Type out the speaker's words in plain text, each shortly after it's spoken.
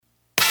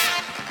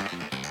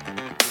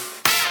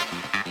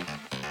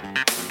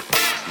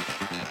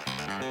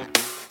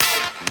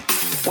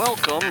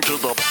Welcome to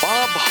the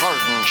Bob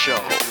Harden Show,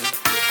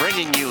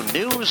 bringing you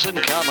news and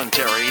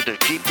commentary to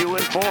keep you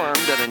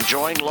informed and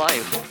enjoying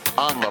life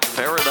on the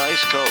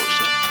Paradise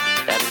Coast.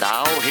 And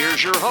now,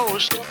 here's your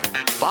host,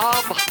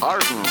 Bob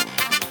Harden.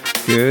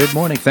 Good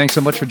morning. Thanks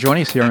so much for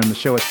joining us here on the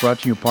show. It's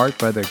brought to you in part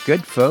by the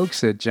good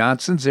folks at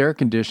Johnson's Air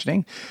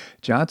Conditioning.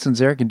 Johnson's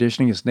Air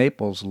Conditioning is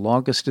Naples'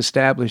 longest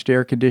established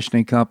air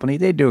conditioning company.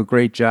 They do a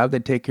great job. They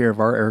take care of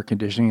our air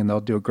conditioning, and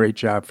they'll do a great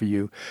job for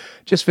you.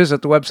 Just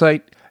visit the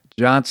website,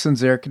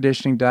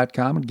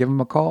 johnsonsairconditioning.com, and give them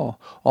a call.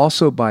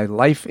 Also by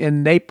Life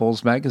in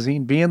Naples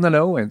magazine. Be in the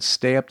know and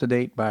stay up to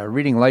date by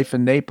reading Life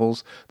in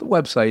Naples. The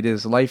website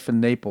is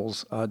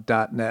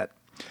lifeinnaples.net.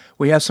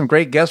 We have some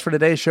great guests for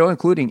today's show,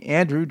 including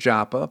Andrew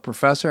Joppa,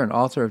 professor and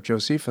author of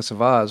Josephus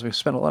of Oz. We've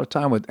spent a lot of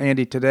time with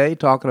Andy today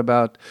talking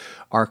about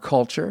our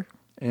culture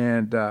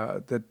and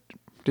the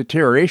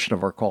deterioration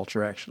of our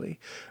culture, actually.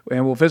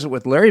 And we'll visit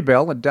with Larry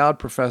Bell, endowed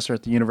professor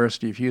at the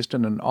University of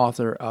Houston and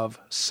author of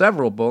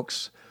several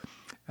books.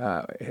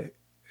 And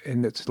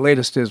its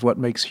latest is What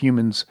Makes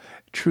Humans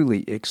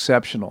Truly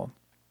Exceptional.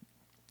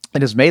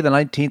 It is May the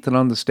 19th, and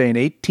on this day in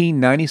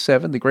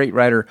 1897, the great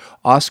writer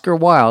Oscar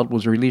Wilde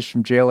was released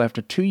from jail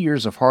after 2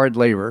 years of hard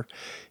labor.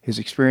 His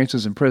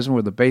experiences in prison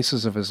were the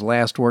basis of his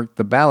last work,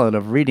 The Ballad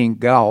of Reading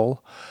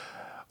Gaol.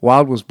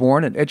 Wilde was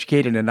born and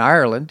educated in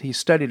Ireland. He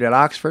studied at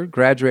Oxford,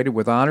 graduated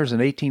with honors in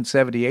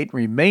 1878, and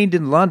remained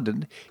in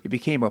London. He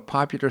became a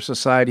popular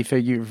society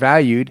figure,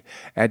 valued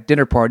at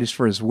dinner parties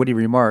for his witty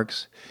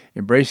remarks.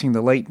 Embracing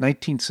the late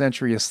 19th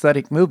century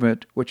aesthetic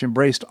movement, which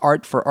embraced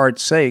art for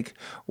art's sake,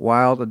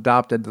 Wilde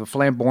adopted the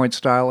flamboyant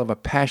style of a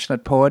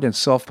passionate poet and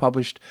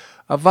self-published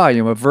a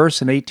volume of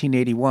verse in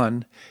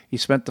 1881. He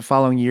spent the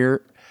following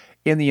year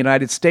in the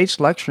United States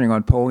lecturing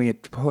on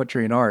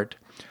poetry and art.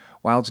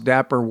 Wilde's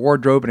dapper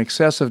wardrobe and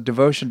excessive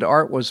devotion to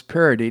art was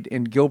parodied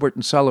in Gilbert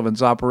and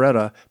Sullivan's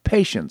operetta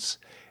Patience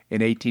in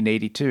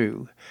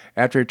 1882.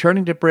 After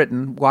returning to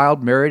Britain,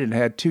 Wilde married and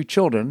had 2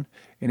 children.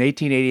 In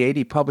 1888,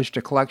 he published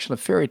a collection of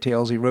fairy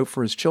tales he wrote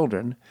for his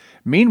children.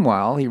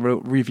 Meanwhile, he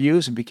wrote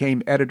reviews and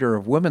became editor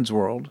of Women's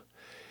World.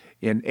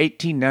 In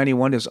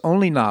 1891, his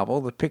only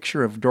novel, The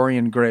Picture of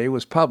Dorian Gray,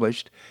 was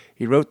published.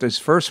 He wrote his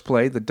first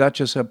play, The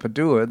Duchess of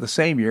Padua, the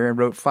same year, and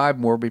wrote 5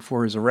 more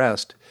before his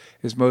arrest.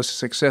 His most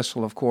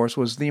successful, of course,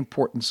 was The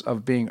Importance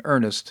of Being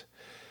Earnest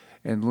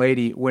and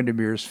Lady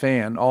Windermere's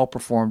Fan, all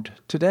performed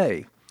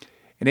today.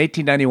 In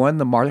 1891,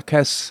 the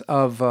Marquess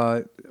of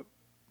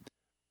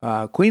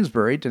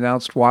Queensberry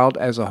denounced Wilde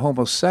as a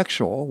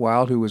homosexual.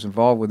 Wilde, who was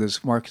involved with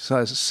his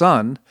Marquess's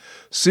son,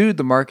 sued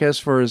the Marquess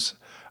for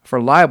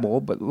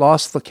libel, but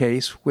lost the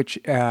case, which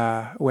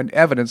when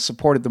evidence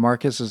supported the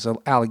Marquess's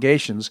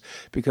allegations.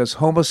 Because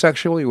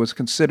homosexuality was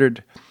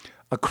considered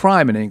a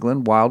crime in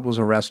England, Wilde was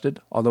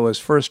arrested. Although his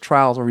first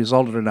trial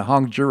resulted in a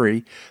hung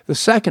jury, the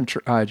second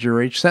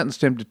jury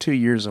sentenced him to 2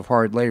 years of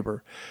hard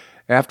labor.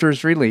 After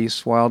his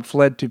release, Wilde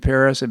fled to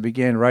Paris and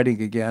began writing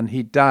again.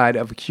 He died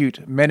of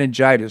acute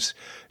meningitis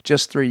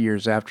just 3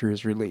 years after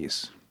his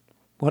release.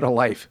 What a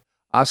life.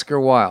 Oscar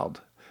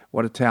Wilde.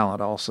 What a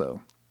talent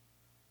also.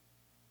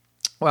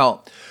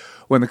 Well,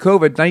 when the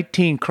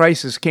COVID-19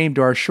 crisis came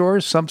to our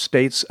shores, some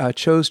states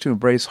chose to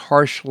embrace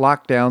harsh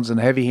lockdowns and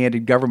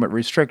heavy-handed government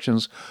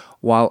restrictions,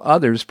 while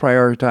others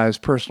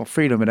prioritized personal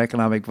freedom and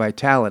economic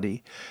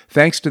vitality.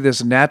 Thanks to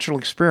this natural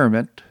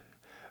experiment,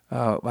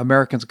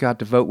 Americans got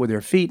to vote with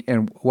their feet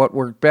and what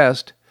worked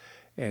best,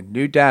 and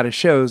new data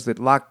shows that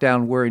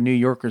lockdown-weary New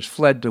Yorkers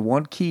fled to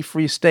one key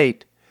free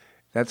state.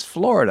 That's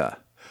Florida.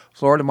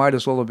 Florida might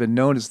as well have been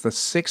known as the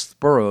 6th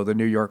borough, the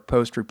New York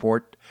Post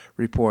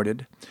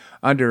reported.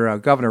 Under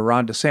Governor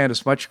Ron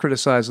DeSantis' much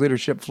criticized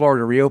leadership,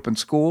 Florida reopened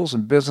schools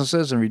and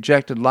businesses and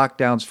rejected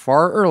lockdowns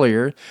far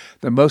earlier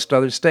than most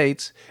other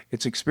states.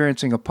 It's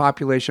experiencing a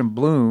population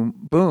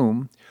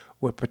boom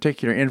with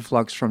particular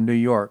influx from New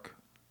York.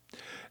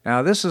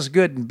 Now, this is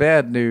good and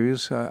bad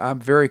news. I'm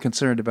very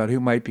concerned about who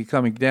might be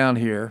coming down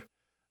here.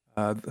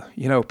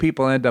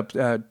 People end up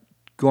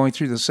going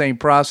through the same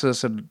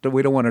process, and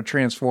we don't want to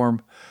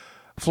transform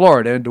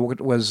Florida into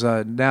what was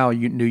now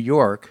New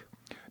York.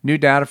 New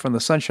data from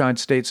the Sunshine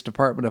State's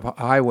Department of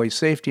Highway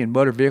Safety and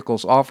Motor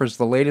Vehicles offers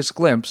the latest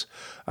glimpse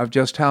of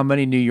just how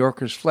many New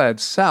Yorkers fled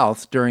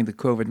south during the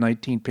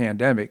COVID-19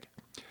 pandemic.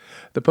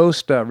 The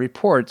Post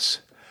reports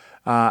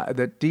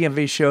that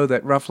DMV show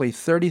that roughly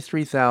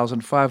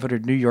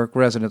 33,500 New York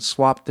residents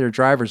swapped their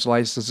driver's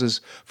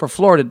licenses for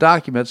Florida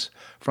documents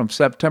from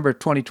September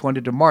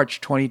 2020 to March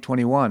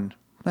 2021.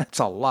 That's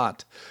a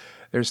lot.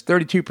 There's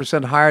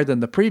 32% higher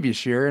than the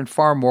previous year, and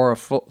far more of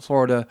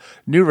Florida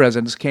new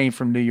residents came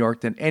from New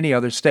York than any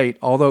other state,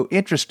 although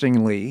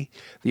interestingly,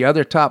 the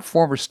other top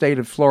former state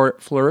of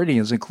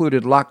Floridians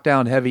included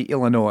lockdown-heavy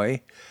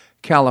Illinois,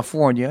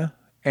 California,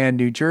 and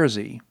New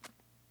Jersey.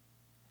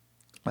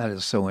 That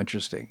is so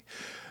interesting.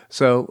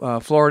 So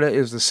Florida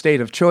is the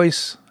state of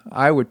choice.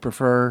 I would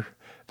prefer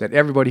that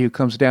everybody who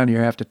comes down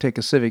here have to take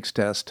a civics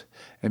test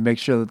and make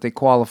sure that they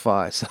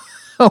qualify. So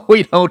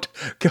we don't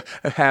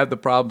have the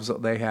problems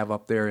that they have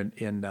up there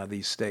in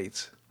these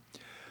states.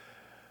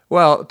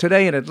 Well,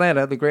 today in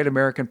Atlanta, the great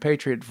American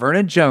patriot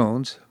Vernon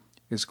Jones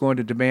is going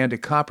to demand a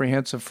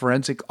comprehensive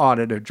forensic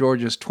audit of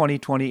Georgia's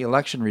 2020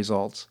 election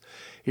results.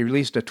 He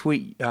released a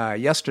tweet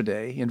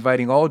yesterday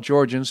inviting all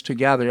Georgians to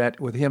gather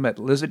with him at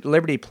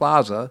Liberty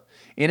Plaza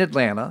in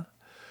Atlanta.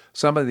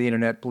 Some of the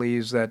internet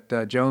believes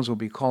that Jones will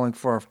be calling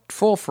for a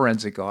full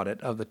forensic audit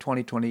of the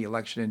 2020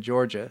 election in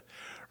Georgia.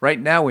 Right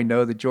now, we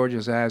know that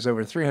Georgia has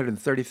over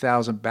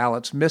 330,000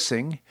 ballots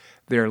missing.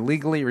 Their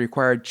legally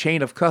required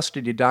chain of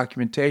custody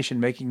documentation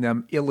making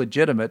them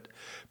illegitimate,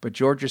 but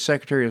Georgia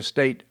Secretary of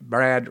State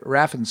Brad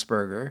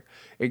Raffensperger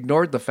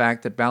ignored the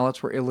fact that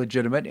ballots were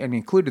illegitimate and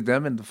included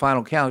them in the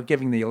final count,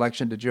 giving the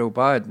election to Joe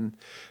Biden.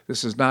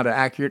 This is not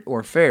accurate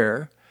or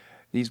fair.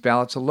 These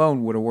ballots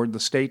alone would award the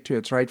state to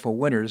its rightful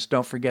winners.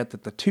 Don't forget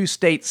that the 2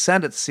 state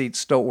Senate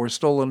seats were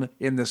stolen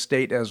in the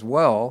state as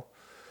well.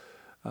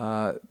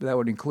 That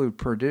would include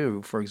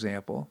Purdue, for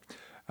example.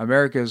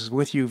 America is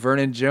with you,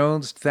 Vernon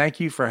Jones. Thank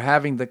you for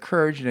having the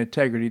courage and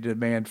integrity to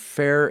demand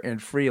fair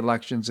and free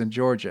elections in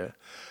Georgia.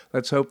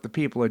 Let's hope the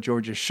people of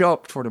Georgia show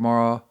up for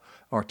tomorrow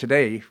or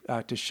today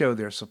to show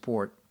their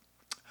support.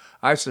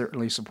 I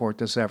certainly support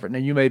this effort. Now,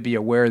 you may be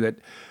aware that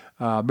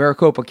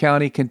Maricopa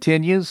County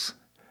continues.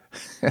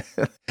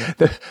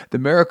 The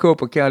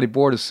Maricopa County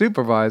Board of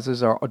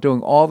Supervisors are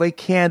doing all they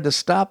can to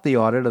stop the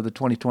audit of the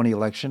 2020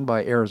 election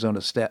by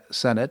Arizona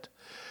Senate.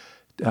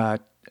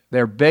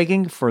 They're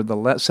begging for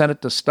the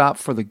Senate to stop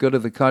for the good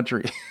of the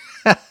country.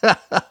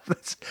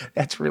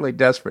 That's really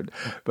desperate.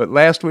 But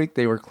last week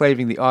they were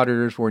claiming the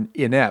auditors were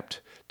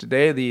inept.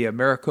 Today the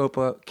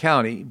Maricopa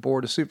County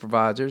Board of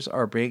Supervisors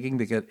are begging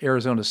to get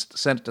Arizona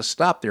Senate to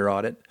stop their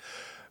audit.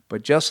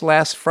 But just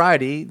last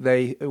Friday,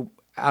 they,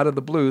 out of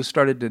the blue,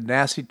 started a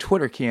nasty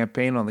Twitter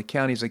campaign on the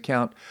county's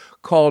account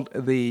called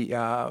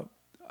the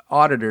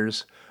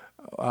auditors.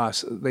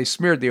 They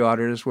smeared the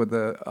auditors with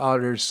the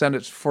auditors'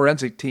 Senate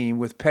forensic team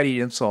with petty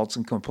insults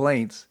and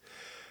complaints.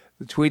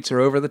 The tweets are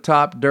over the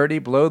top, dirty,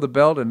 below the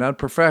belt, and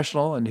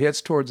unprofessional, and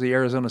hits towards the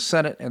Arizona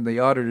Senate and the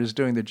auditors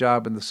doing their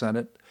job in the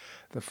Senate.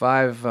 The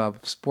 5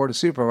 Board of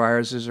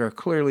Supervisors are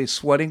clearly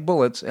sweating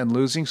bullets and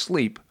losing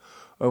sleep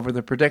over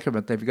the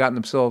predicament they've gotten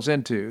themselves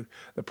into.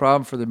 The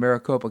problem for the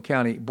Maricopa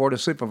County Board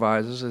of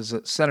Supervisors is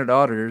that Senate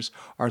auditors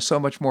are so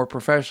much more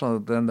professional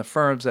than the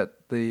firms that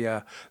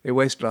they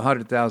wasted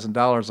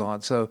 $100,000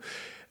 on. So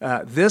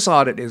this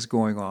audit is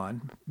going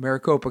on,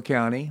 Maricopa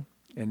County,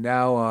 and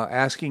now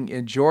asking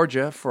in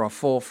Georgia for a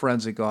full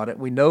forensic audit.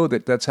 We know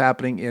that that's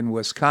happening in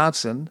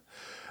Wisconsin.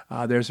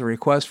 There's a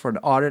request for an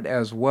audit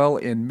as well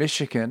in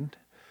Michigan.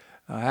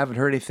 I haven't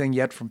heard anything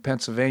yet from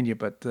Pennsylvania,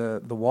 but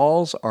the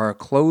walls are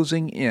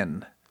closing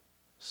in.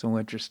 So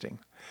interesting.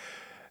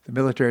 The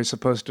military is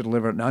supposed to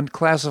deliver an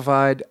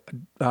unclassified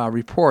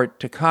report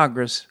to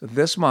Congress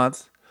this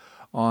month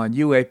on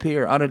UAP,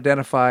 or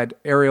unidentified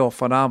aerial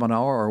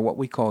phenomena, or what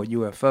we call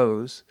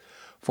UFOs.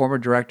 Former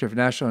Director of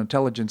National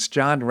Intelligence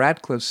John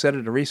Ratcliffe said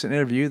in a recent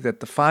interview that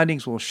the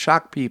findings will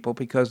shock people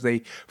because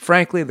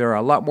frankly, there are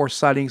a lot more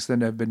sightings than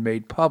have been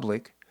made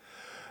public.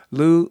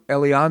 Lou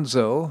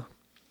Elizondo,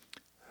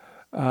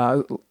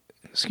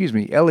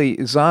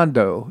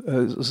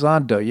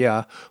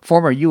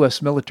 former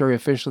U.S. military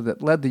official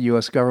that led the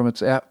U.S.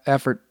 government's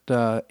effort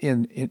to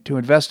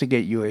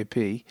investigate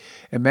UAP.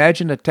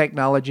 Imagine a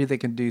technology that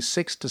can do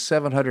 600 to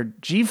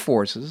 700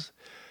 G-forces,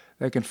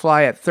 that can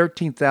fly at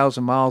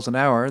 13,000 miles an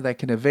hour, that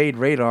can evade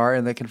radar,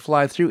 and that can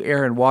fly through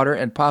air and water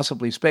and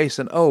possibly space.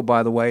 And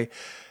by the way,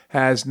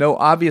 has no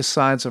obvious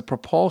signs of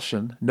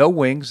propulsion, no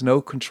wings,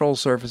 no control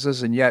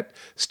surfaces, and yet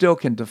still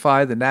can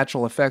defy the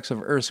natural effects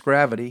of Earth's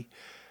gravity.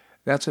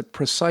 That's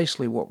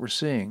precisely what we're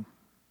seeing.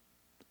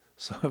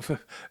 So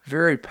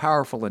very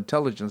powerful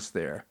intelligence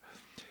there.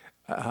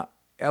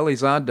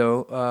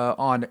 Elizondo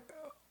on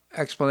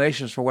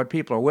explanations for what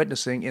people are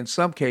witnessing. In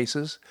some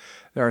cases,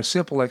 there are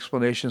simple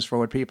explanations for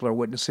what people are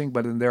witnessing,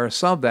 but then there are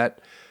some that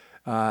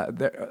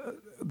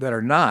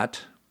are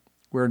not.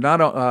 We're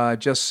not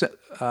just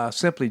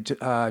simply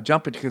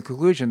jumping to the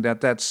conclusion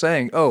that that's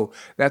saying,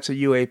 that's a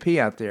UAP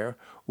out there.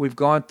 We've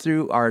gone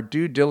through our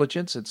due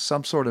diligence. It's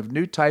some sort of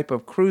new type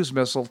of cruise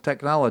missile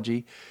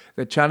technology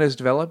that China has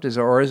developed,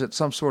 or is it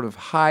some sort of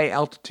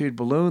high-altitude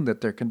balloon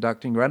that they're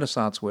conducting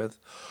renaissance with?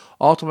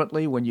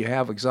 Ultimately, when you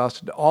have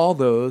exhausted all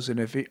those, and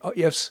if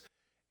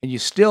you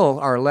still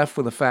are left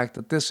with the fact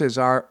that this is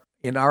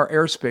in our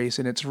airspace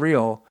and it's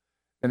real,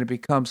 then it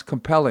becomes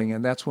compelling,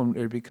 and that's when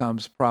it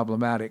becomes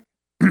problematic.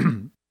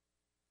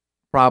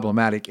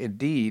 Problematic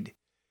indeed.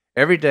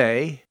 Every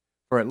day,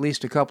 for at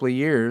least a couple of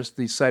years,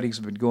 these sightings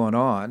have been going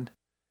on,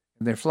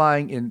 and they're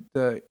flying in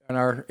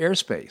our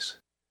airspace.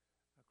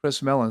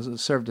 Chris Mellon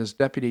served as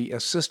Deputy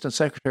Assistant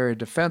Secretary of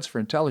Defense for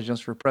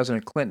Intelligence for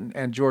President Clinton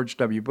and George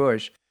W.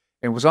 Bush,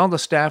 and was on the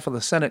staff of the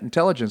Senate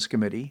Intelligence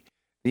Committee.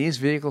 These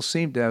vehicles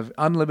seem to have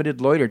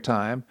unlimited loiter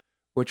time,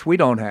 which we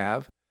don't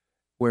have.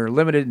 We're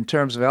limited in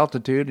terms of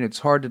altitude, and it's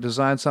hard to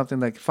design something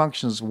that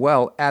functions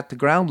well at the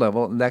ground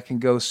level and that can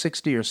go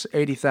 60 or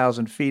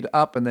 80,000 feet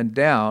up and then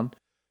down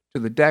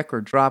to the deck or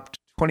drop to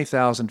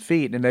 20,000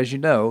 feet. And as you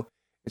know,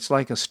 it's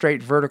like a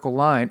straight vertical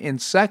line in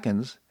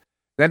seconds.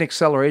 then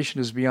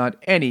acceleration is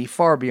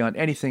far beyond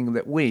anything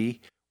that we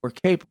were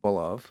capable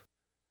of.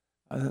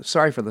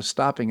 Sorry for the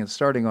stopping and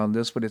starting on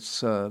this, but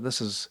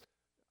this is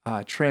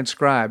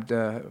transcribed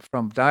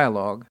from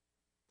dialogue.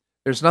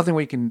 There's nothing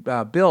we can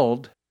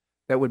build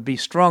that would be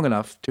strong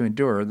enough to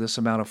endure this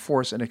amount of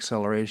force and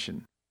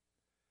acceleration.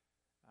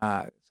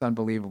 It's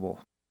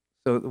unbelievable.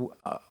 So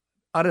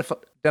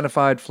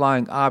unidentified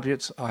flying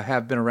objects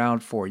have been around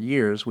for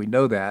years. We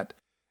know that.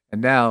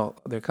 And now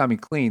they're coming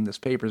clean. This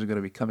paper is going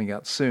to be coming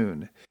out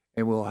soon,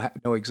 and we'll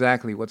know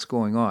exactly what's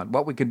going on.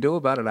 What we can do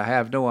about it, I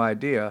have no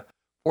idea.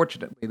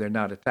 Fortunately, they're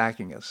not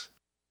attacking us.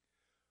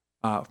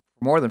 For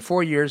more than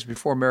 4 years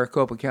before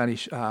Maricopa County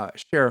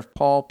Sheriff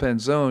Paul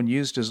Penzone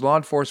used his law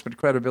enforcement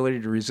credibility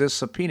to resist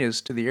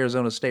subpoenas to the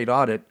Arizona State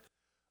audit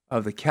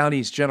of the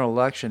county's general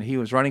election he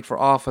was running for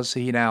office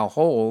he now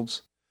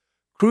holds,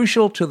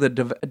 crucial to the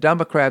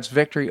Democrats'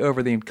 victory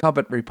over the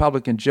incumbent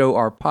Republican Joe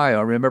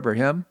Arpaio. Remember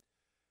him?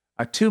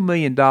 A $2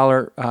 million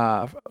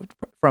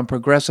from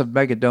progressive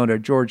mega donor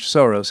George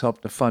Soros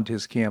helped to fund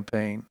his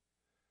campaign.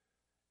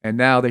 And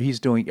now that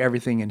he's doing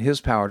everything in his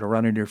power to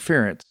run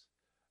interference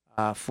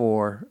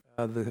for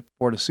the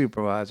Board of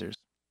Supervisors.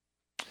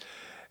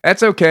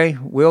 That's okay.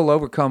 We'll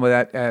overcome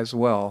that as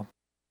well.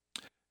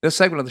 This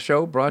segment of the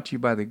show brought to you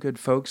by the good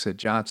folks at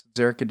Johnson's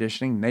Air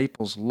Conditioning,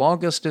 Naples'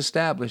 longest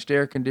established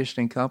air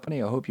conditioning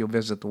company. I hope you'll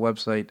visit the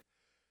website,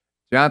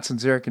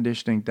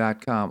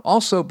 johnsonsairconditioning.com.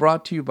 Also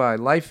brought to you by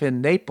Life in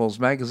Naples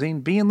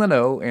magazine. Be in the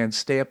know and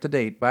stay up to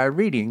date by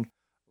reading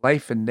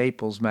Life in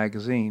Naples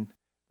magazine.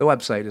 The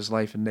website is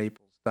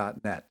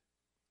lifeinnaples.net.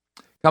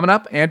 Coming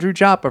up, Andrew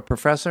Joppa,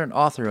 professor and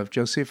author of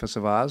Josephus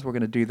of Oz. We're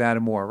going to do that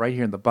and more right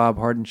here in The Bob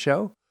Harden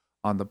Show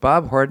on the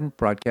Bob Harden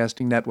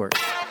Broadcasting Network.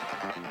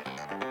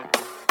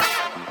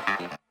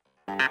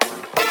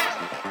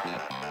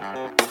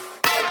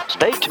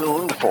 Stay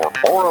tuned for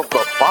more of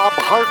The Bob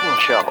Harden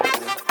Show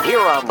here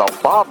on the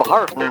Bob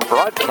Harden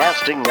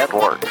Broadcasting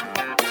Network.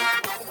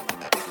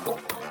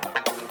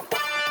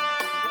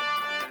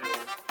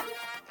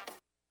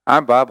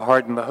 I'm Bob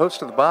Harden, the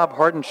host of The Bob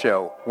Harden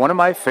Show. One of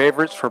my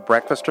favorites for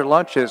breakfast or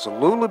lunch is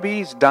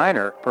Lulabee's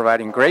Diner,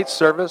 providing great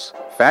service,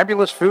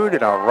 fabulous food,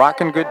 and a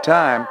rockin' good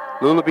time.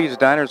 Lulabee's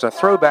Diner is a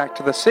throwback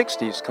to the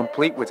 60s,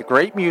 complete with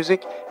great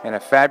music and a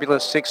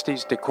fabulous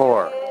 60s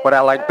decor. What I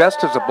like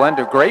best is a blend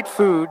of great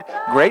food,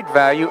 great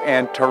value,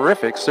 and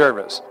terrific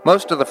service.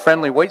 Most of the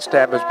friendly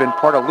waitstaff has been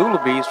part of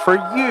Lulabee's for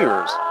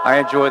years. I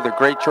enjoy the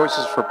great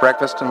choices for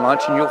breakfast and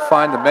lunch, and you'll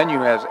find the menu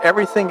has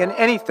everything and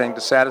anything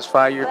to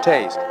satisfy your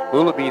taste.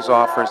 Lulabee's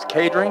offers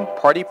catering,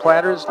 party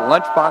platters,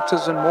 lunch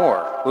boxes, and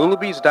more.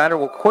 Lulabee's Diner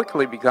will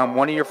quickly become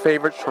one of your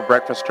favorites for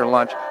breakfast or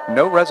lunch.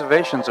 No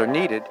reservations are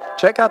needed.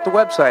 Check out the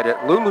website at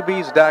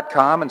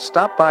lulabees.com and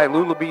stop by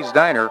Lulabee's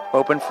Diner,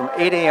 open from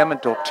 8 a.m.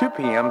 until 2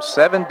 p.m.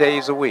 7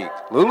 days a week.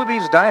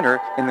 Lulabee's Diner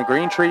in the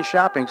Green Tree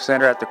Shopping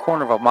Center at the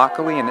corner of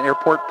Immokalee and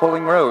Airport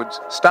Pulling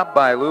Roads. Stop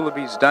by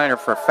Lulabee's Diner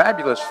for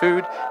fabulous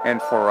food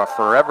and for a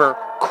forever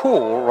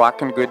cool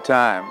rockin' good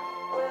time.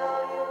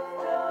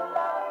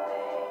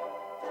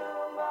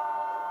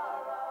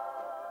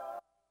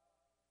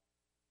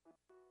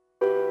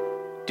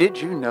 Did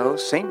you know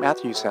St.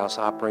 Matthew's House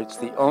operates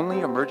the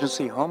only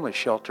emergency homeless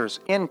shelters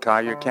in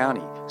Collier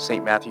County?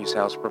 St. Matthew's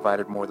House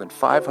provided more than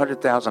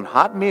 500,000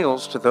 hot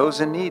meals to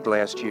those in need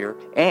last year,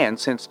 and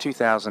since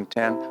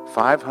 2010,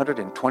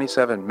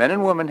 527 men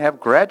and women have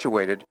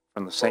graduated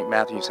from the St.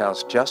 Matthew's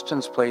House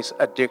Justin's Place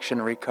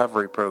Addiction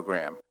Recovery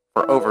Program.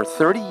 For over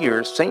 30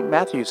 years, St.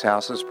 Matthew's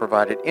House has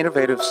provided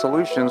innovative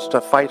solutions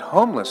to fight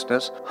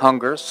homelessness,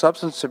 hunger,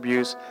 substance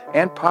abuse,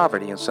 and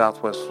poverty in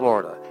Southwest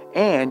Florida.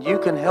 And you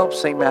can help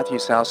St.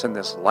 Matthew's House in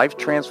this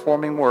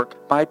life-transforming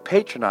work by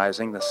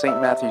patronizing the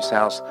St. Matthew's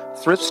House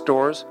thrift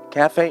stores,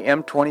 Cafe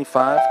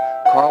M25,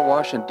 car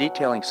wash and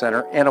detailing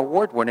center, and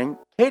award-winning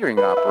catering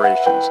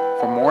operations.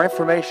 For more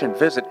information,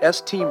 visit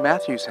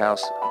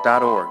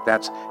stmatthewshouse.org.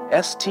 That's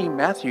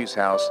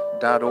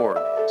stmatthewshouse.org.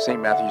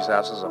 St. Matthew's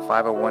House is a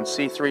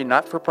 501c3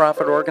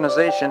 not-for-profit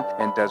organization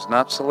and does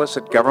not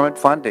solicit government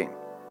funding.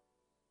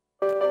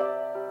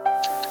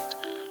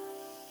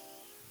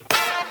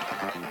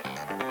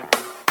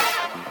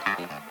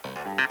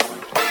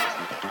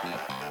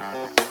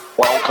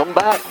 Welcome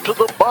back to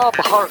the Bob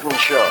Harden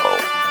Show.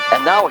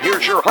 And now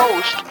here's your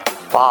host,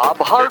 Bob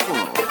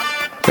Harden.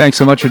 Thanks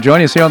so much for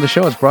joining us here on the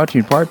show. It's brought to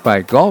you in part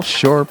by Gulf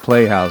Shore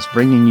Playhouse,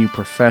 bringing you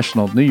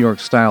professional New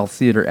York-style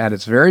theater at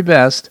its very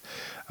best.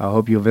 I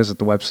hope you'll visit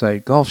the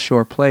website,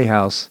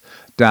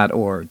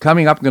 gulfshoreplayhouse.org.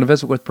 Coming up, I'm going to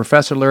visit with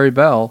Professor Larry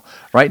Bell.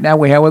 Right now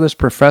we have with us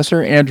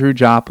Professor Andrew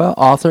Joppa,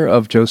 author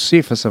of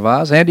Josephus of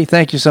Oz. Andy,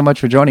 thank you so much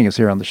for joining us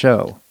here on the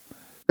show.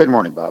 Good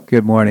morning, Bob.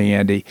 Good morning,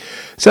 Andy.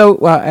 So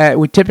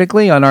we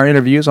typically, on our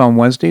interviews on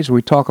Wednesdays,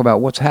 we talk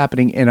about what's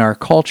happening in our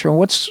culture.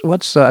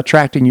 What's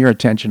attracting your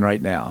attention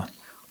right now?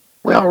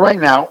 Well, right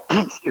now,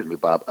 excuse me,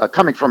 Bob,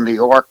 coming from New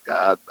York,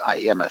 I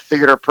am a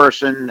theater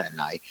person,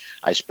 and I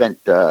spent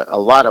a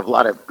lot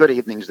of good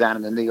evenings down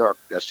in the New York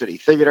City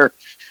Theater.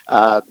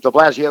 De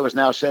Blasio has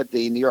now said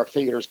the New York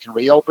theaters can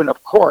reopen,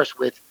 of course,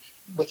 with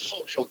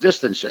social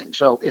distancing.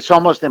 So it's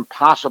almost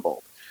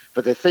impossible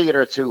for the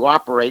theater to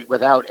operate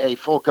without a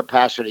full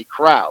capacity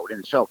crowd.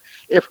 And so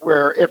if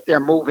they're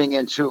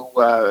moving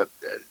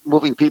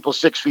people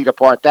 6 feet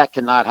apart, that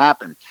cannot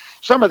happen.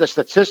 Some of the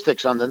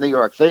statistics on the New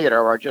York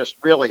theater are just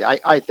really,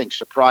 I think,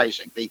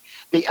 surprising. The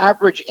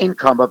average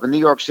income of a New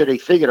York City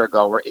theater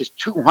goer is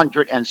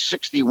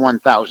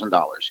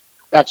 $261,000.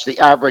 That's the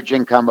average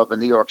income of a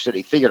New York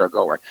City theater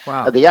goer.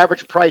 Wow. The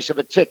average price of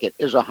a ticket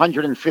is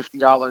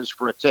 $150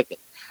 for a ticket.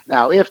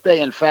 Now, if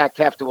they in fact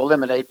have to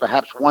eliminate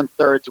perhaps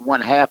 1/3 to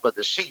 1/2 of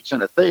the seats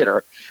in a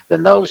theater,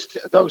 then those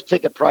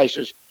ticket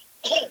prices,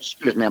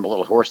 excuse me, I'm a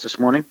little hoarse this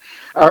morning,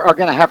 are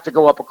going to have to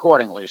go up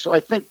accordingly. So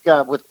I think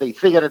with the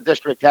theater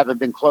district having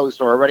been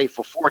closed already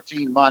for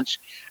 14 months,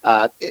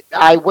 it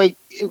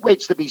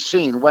waits to be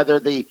seen whether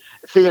the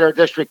theater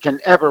district can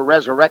ever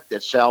resurrect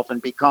itself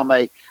and become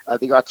the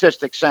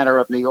artistic center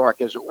of New York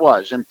as it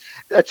was. And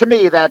to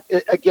me, that,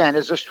 again,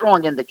 is a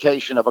strong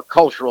indication of a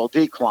cultural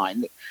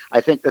decline. I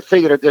think the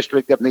theater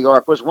district of New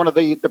York was one of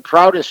the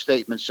proudest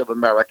statements of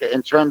America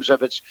in terms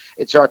of its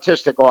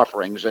artistic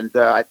offerings. And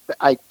I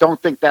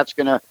don't think it's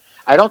going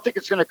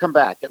to come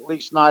back, at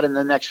least not in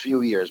the next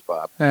few years,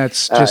 Bob.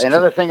 That's just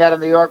another thing out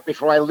of New York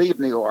before I leave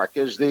New York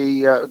is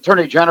the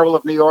Attorney General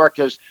of New York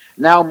has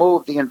now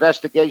moved the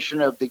investigation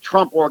of the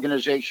Trump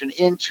Organization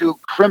into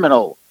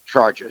criminal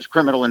charges,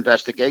 criminal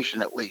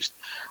investigation at least.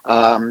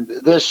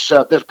 This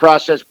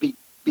process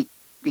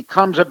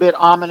becomes a bit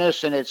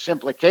ominous in its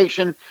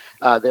implication.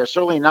 They're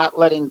certainly not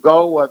letting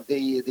go of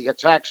the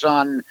attacks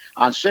on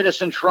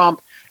citizen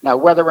Trump. Now,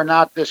 whether or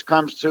not this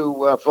comes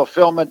to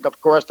fulfillment,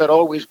 of course, that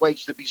always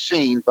waits to be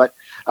seen. But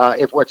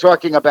if we're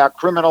talking about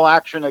criminal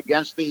action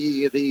against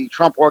the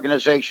Trump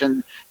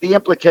Organization, the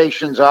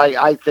implications,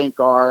 I think,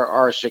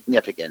 are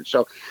significant.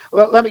 So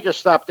let me just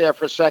stop there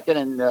for a second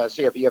and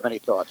see if you have any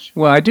thoughts.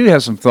 Well, I do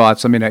have some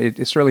thoughts. I mean,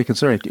 it's really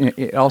concerning.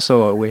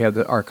 Also, we have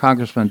our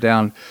congressman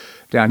down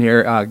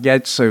here,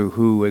 Getsu,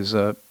 who is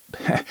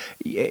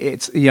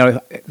it's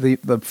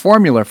the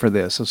formula for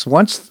this is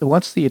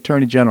once the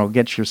Attorney General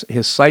gets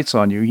his sights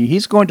on you,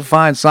 he's going to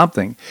find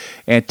something.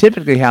 And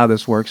typically, how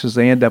this works is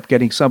they end up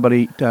getting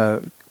somebody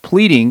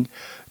pleading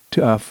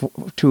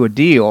to a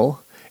deal,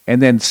 and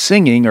then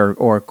singing or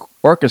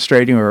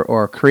orchestrating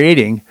or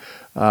creating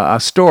a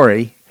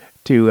story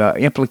to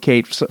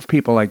implicate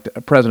people like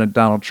President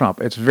Donald Trump.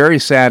 It's very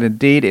sad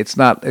indeed. It's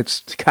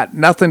got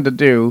nothing to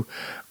do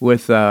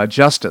with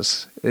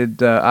justice.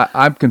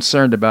 I'm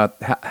concerned about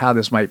how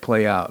this might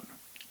play out.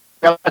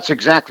 Well, that's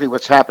exactly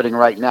what's happening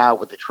right now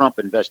with the Trump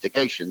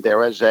investigation.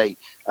 There is a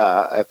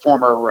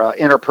former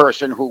inner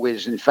person who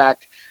is, in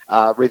fact,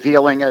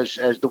 revealing, as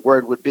the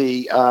word would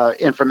be,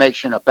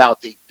 information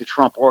about the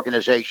Trump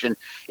Organization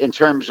in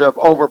terms of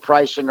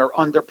overpricing or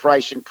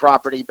underpricing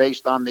property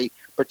based on the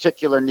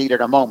particular need at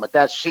a moment.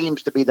 That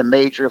seems to be the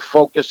major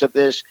focus of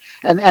this,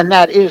 and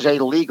that is a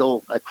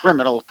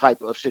criminal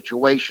type of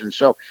situation.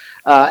 So,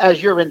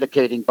 as you're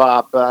indicating,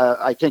 Bob,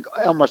 I think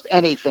almost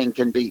anything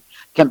can be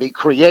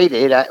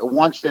created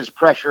once there's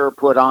pressure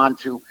put on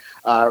to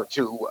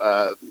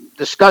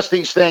discuss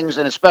these things,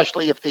 and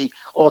especially if the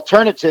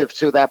alternative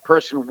to that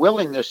person's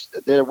willingness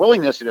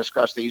to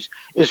discuss these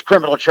is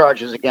criminal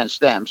charges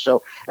against them.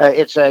 So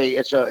it's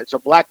a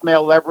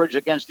blackmail leverage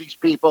against these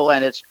people,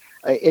 and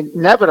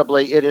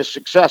inevitably it is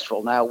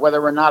successful. Now,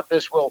 whether or not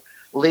this will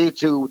lead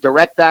to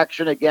direct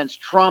action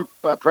against Trump,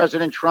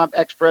 President Trump,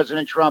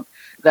 ex-President Trump,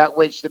 that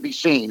waits to be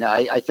seen.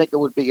 I think it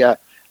would be a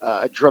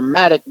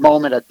dramatic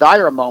moment, a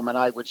dire moment,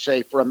 I would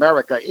say, for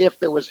America if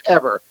there was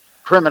ever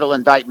criminal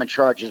indictment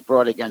charges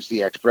brought against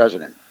the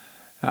ex-president.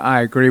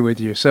 I agree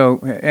with you. So,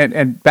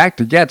 and back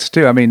to Getz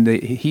too. I mean,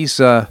 he's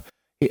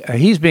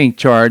being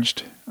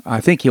charged. I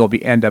think he'll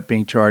end up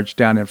being charged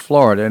down in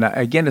Florida. And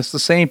again, it's the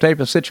same type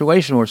of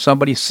situation where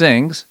somebody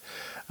sings,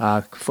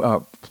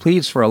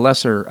 pleads for a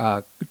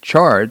lesser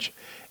charge,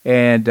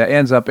 and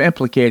ends up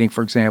implicating,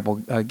 for example,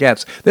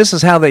 Getz. This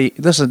is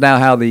now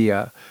how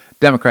the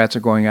Democrats are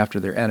going after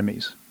their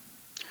enemies.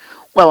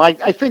 Well,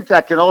 I think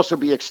that can also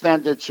be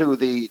extended to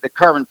the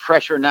current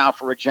pressure now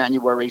for a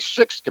January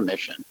 6th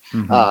commission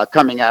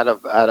coming out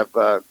of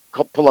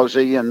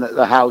Pelosi and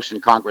the House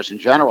and Congress in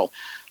general.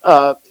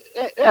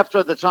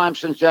 After the time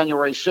since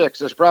January 6th,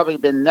 there's probably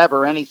been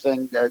never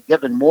anything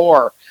given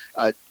more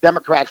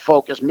Democrat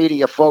focus,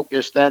 media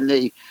focus than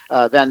the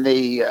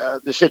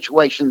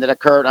situation that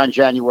occurred on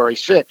January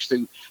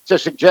 6th. To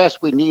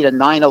suggest we need a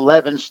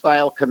 9/11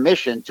 style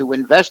commission to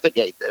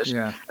investigate this,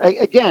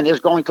 again,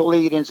 is going to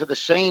lead into the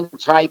same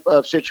type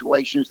of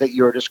situations that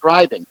you're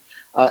describing.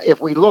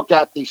 If we look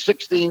at the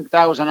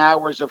 16,000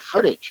 hours of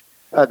footage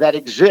that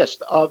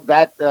exist of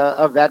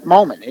that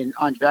moment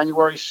on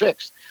January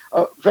 6th,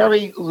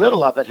 very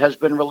little of it has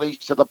been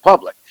released to the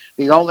public.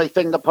 The only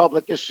thing the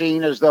public has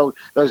seen is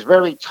those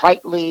very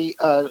tightly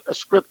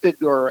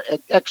scripted or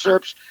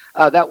excerpts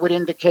that would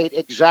indicate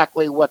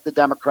exactly what the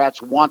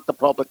Democrats want the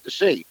public to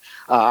see.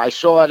 I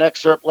saw an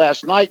excerpt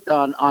last night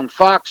on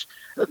Fox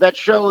that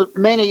showed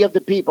many of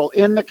the people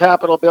in the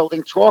Capitol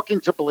building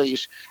talking to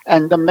police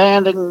and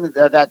demanding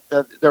that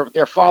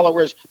their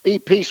followers be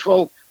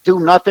peaceful, do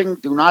nothing,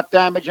 do not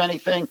damage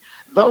anything.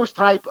 Those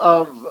type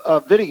of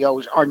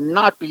videos are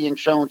not being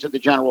shown to the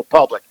general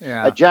public.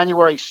 Yeah. A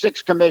January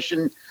 6th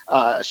commission,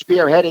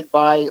 spearheaded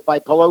by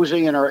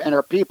Pelosi and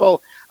her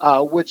people,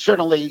 would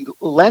certainly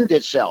lend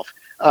itself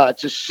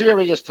to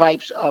serious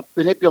types of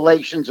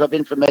manipulations of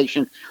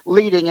information,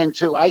 leading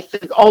into, I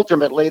think,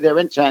 ultimately their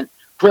intent,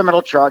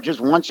 criminal charges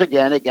once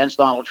again against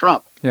Donald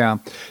Trump. Yeah,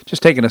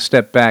 just taking a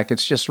step back,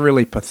 it's just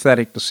really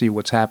pathetic to see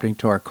what's happening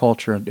to our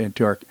culture and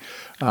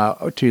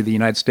to the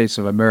United States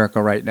of America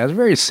right now. It's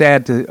very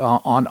sad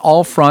on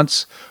all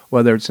fronts,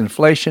 whether it's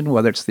inflation,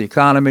 whether it's the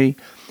economy,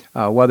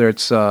 whether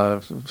it's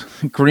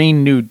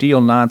Green New Deal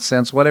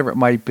nonsense, whatever it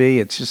might be.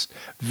 It's just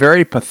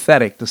very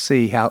pathetic to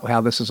see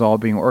how this is all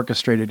being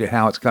orchestrated and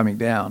how it's coming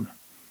down.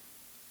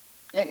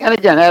 And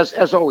again,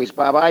 as always,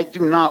 Bob, I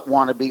do not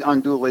want to be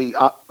unduly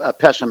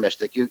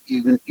pessimistic. You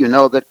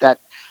know that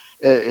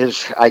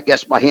is, I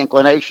guess, my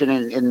inclination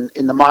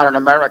in the modern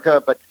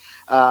America, but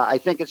I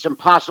think it's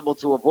impossible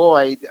to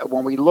avoid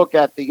when we look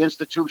at the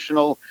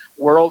institutional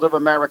world of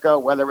America,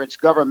 whether it's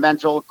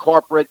governmental,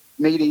 corporate,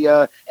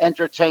 media,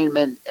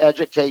 entertainment,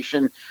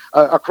 education,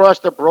 across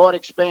the broad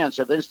expanse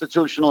of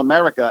institutional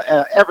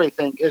America,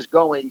 everything is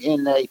going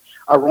in a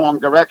wrong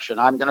direction.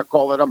 I'm going to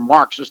call it a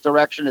Marxist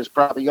direction. There's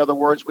probably other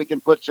words we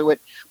can put to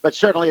it, but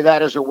certainly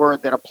that is a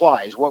word that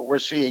applies. What we're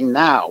seeing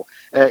now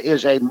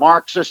is a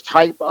Marxist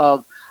type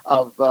of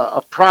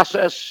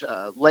process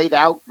laid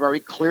out very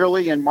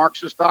clearly in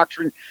Marxist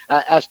doctrine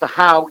as to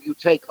how you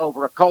take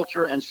over a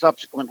culture and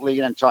subsequently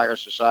an entire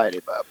society,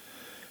 Bob.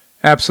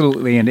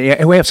 Absolutely, Andy.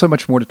 And we have so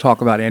much more to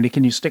talk about, Andy.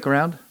 Can you stick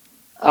around?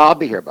 I'll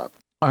be here, Bob.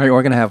 All right,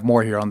 we're going to have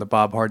more here on the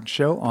Bob Harden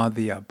Show on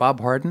the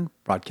Bob Harden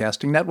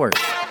Broadcasting Network.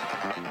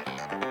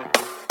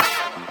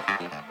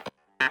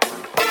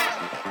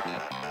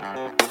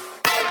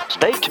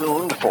 Stay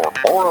tuned for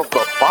more of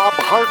the Bob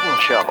Harden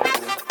Show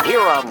here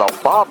on the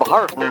Bob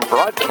Harden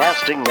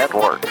Broadcasting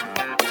Network.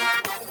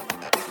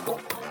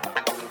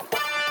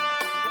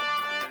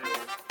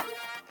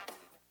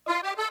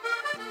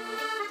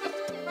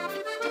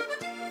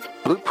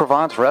 Blue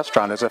Provence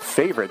Restaurant is a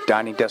favorite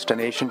dining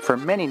destination for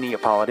many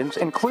Neapolitans,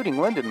 including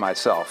Linda and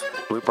myself.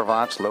 Blue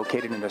Provence,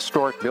 located in a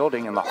historic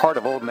building in the heart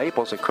of Old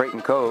Naples at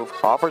Creighton Cove,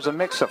 offers a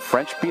mix of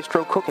French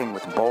bistro cooking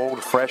with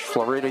bold, fresh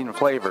Floridian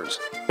flavors.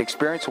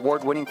 Experience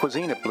award-winning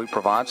cuisine at Blue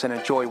Provence and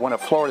enjoy one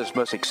of Florida's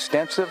most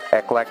extensive,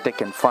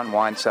 eclectic, and fun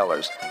wine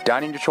cellars.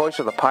 Dining your choice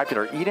of the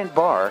popular Eat-In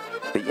Bar,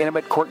 the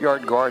intimate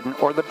courtyard garden,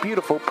 or the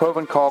beautiful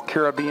Provencal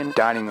Caribbean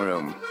dining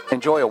room.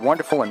 Enjoy a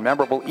wonderful and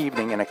memorable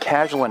evening in a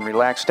casual and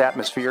relaxed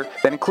atmosphere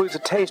that includes a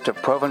taste of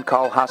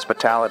Provencal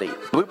hospitality.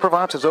 Blue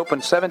Provence is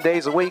open 7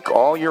 days a week,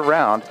 all year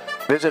round.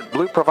 Visit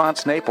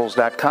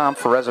BlueProvenceNaples.com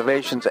for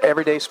reservations,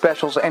 everyday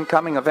specials, and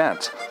coming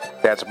events.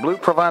 That's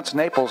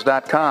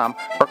BlueProvenceNaples.com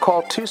or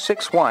call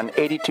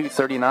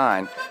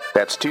 261-8239.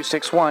 That's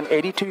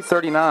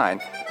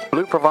 261-8239.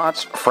 Blue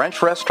Provence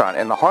French Restaurant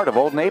in the heart of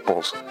Old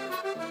Naples.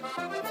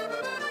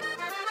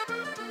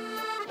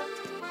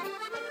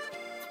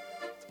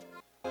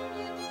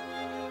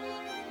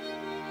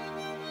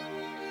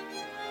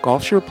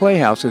 Gulf Shore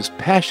Playhouse is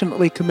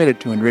passionately committed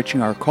to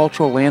enriching our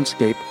cultural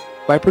landscape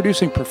by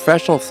producing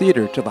professional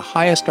theater to the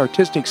highest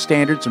artistic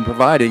standards and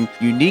providing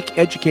unique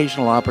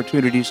educational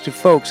opportunities to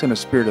folks in a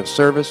spirit of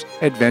service,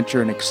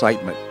 adventure, and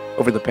excitement.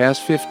 Over the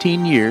past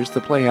 15 years,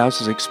 the Playhouse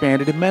has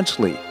expanded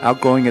immensely,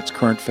 outgrowing its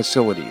current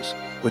facilities.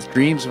 With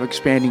dreams of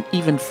expanding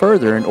even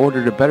further in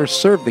order to better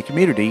serve the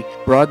community,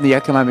 broaden the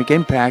economic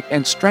impact,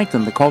 and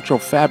strengthen the cultural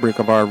fabric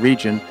of our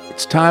region,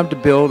 it's time to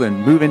build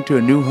and move into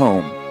a new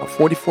home. A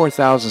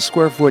 44,000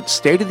 square foot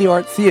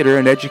state-of-the-art theater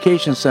and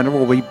education center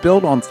will be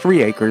built on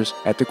 3 acres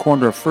at the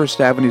corner of First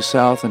Avenue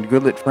South and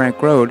Goodlet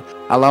Frank Road,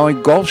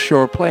 allowing Gulf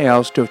Shore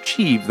Playhouse to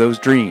achieve those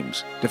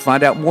dreams. To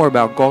find out more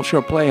about Gulf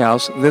Shore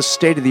Playhouse, this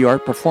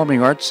state-of-the-art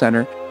performing arts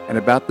center, and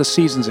about the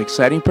season's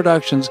exciting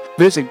productions,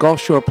 visit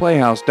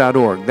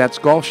GulfShorePlayhouse.org. That's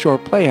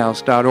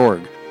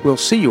GulfShorePlayhouse.org. We'll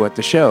see you at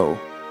the show.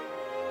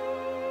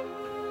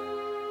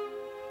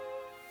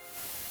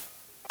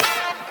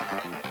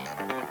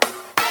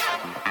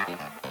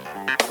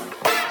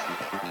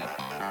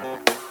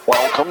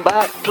 Welcome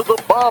back to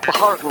the Bob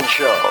Harden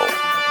Show.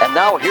 And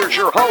now here's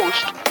your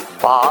host,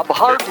 Bob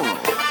Harden.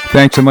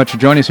 Thanks so much for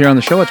joining us here on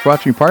the show. It's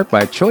brought to you in part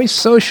by Choice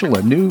Social,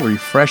 a new,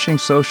 refreshing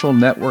social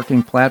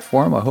networking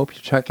platform. I hope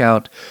you check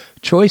out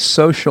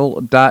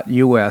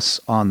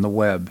choicesocial.us on the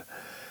web.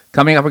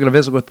 Coming up, we're going to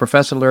visit with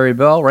Professor Larry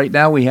Bell. Right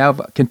now, we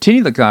have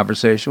continued the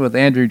conversation with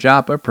Andrew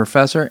Joppa,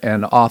 professor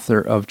and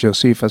author of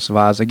Josephus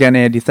Vaz. Again,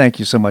 Andy, thank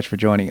you so much for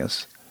joining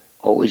us.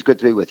 Always good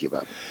to be with you,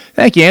 Bob.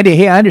 Thank you, Andy.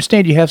 Hey, I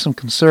understand you have some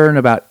concern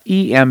about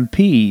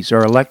EMPs,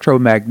 or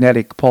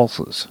electromagnetic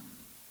pulses.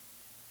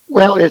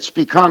 Well, it's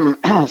become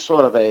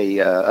sort of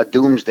a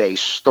doomsday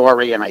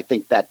story, and I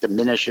think that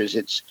diminishes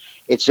its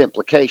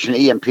implication.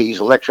 EMPs,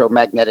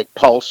 electromagnetic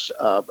pulse,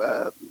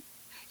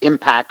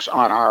 impacts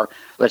on our,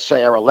 let's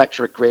say, our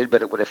electric grid,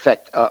 but it would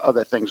affect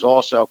other things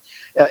also.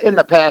 In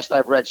the past,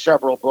 I've read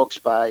several books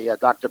by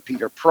Dr.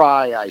 Peter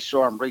Pry. I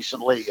saw him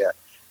recently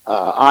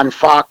on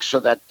Fox, so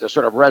that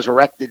sort of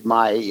resurrected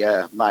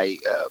my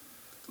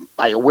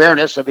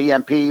awareness of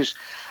EMPs.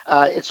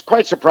 It's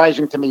quite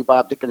surprising to me,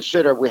 Bob, to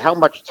consider how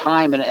much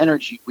time and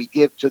energy we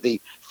give to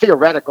the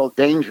theoretical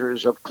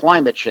dangers of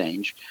climate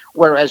change,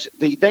 whereas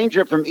the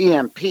danger from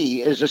EMP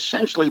is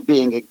essentially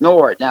being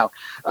ignored. Now,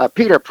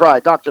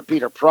 Dr.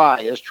 Peter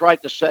Pry, has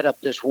tried to set up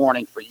this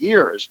warning for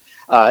years.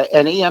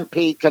 An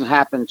EMP can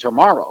happen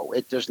tomorrow.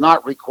 It does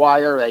not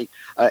require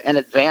an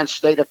advanced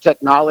state of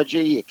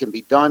technology. It can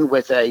be done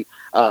with an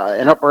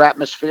upper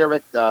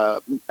atmospheric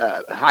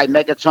high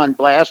megaton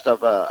blast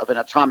of an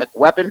atomic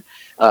weapon.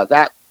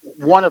 That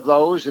one of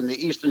those in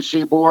the eastern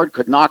seaboard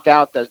could knock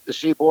out the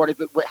seaboard. If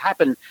it would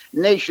happen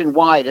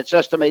nationwide, it's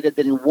estimated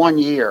that in 1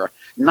 year,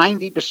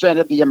 90%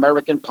 of the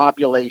American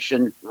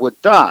population would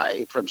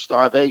die from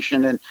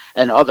starvation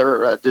and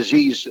other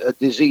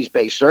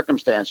disease-based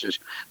circumstances.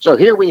 So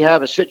here we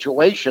have a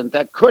situation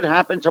that could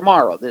happen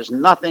tomorrow. There's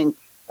nothing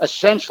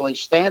essentially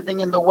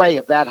standing in the way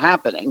of that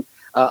happening,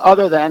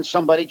 other than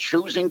somebody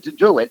choosing to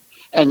do it.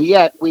 And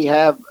yet we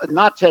have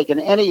not taken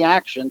any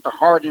action to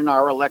harden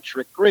our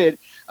electric grid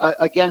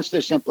against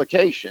this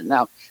implication.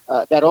 Now,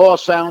 that all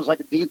sounds like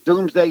a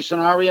doomsday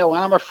scenario,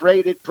 and I'm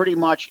afraid it pretty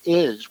much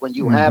is when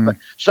you have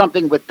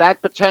something with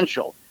that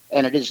potential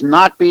and it is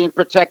not being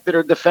protected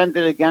or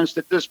defended against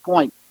at this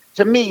point.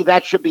 To me,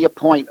 that should be a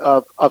point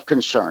of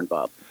concern,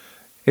 Bob.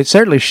 It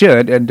certainly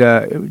should,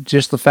 and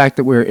just the fact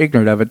that we're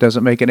ignorant of it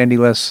doesn't make it any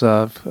less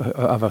of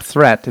a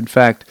threat. In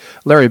fact,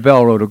 Larry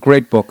Bell wrote a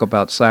great book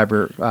about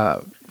cyber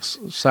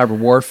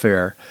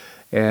warfare,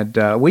 and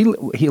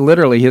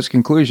his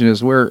conclusion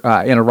is we're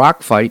in a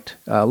rock fight,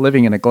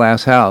 living in a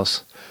glass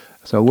house.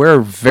 So we're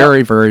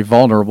very, very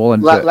vulnerable.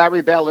 And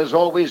Larry Bell, as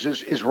always,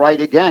 is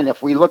right again.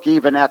 If we look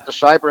even at the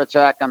cyber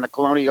attack on the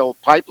Colonial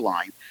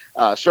Pipeline,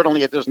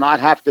 certainly it does not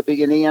have to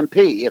be an EMP.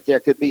 If there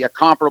could be a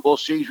comparable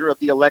seizure of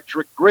the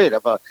electric grid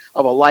of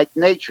a like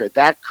nature,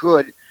 that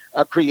could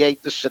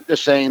create the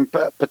same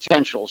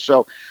potential.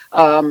 So,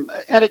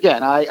 and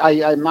again,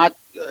 I'm not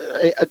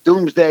a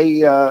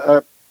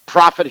doomsday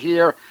prophet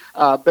here,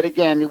 but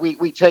again,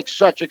 we take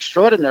such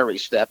extraordinary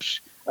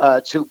steps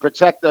to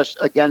protect us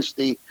against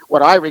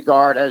what I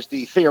regard as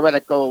the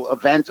theoretical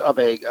event of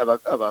a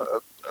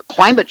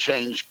climate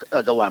change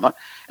dilemma,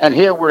 and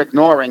here we're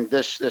ignoring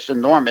this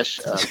enormous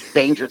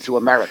danger to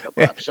America.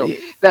 Bob. So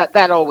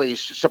that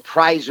always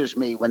surprises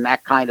me when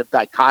that kind of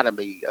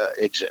dichotomy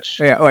exists.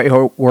 Yeah,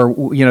 or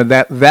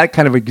that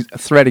kind of a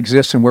threat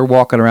exists, and we're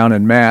walking around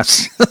in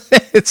masks.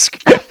 It's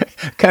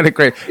kind of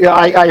great. Yeah,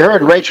 I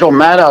heard Rachel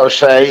Maddow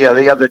say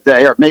the other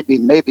day, or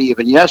maybe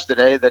even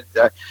yesterday,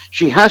 that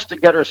she has to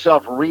get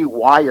herself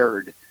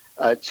rewired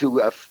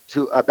to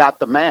about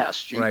the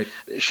mask.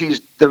 She's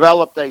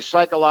developed a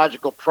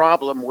psychological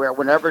problem where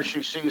whenever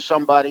she sees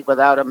somebody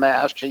without a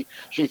mask,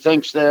 she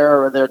thinks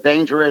they're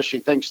dangerous. She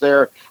thinks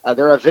they're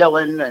a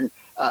villain, and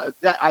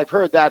I've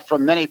heard that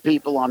from many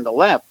people on the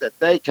left, that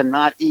they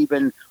cannot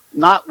even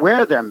not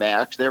wear their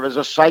masks. There is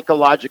a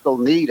psychological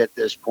need at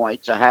this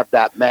point to have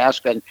that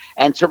mask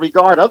and to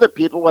regard other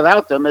people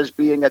without them as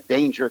being a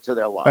danger to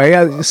their lives.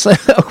 Yeah, so,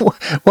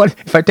 what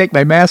if I take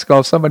my mask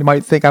off? Somebody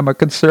might think I'm a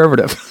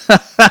conservative.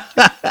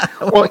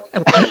 Well,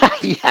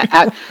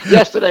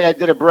 yesterday I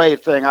did a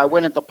brave thing. I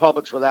went into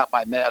Publix without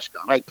my mask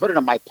on. I put it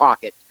in my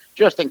pocket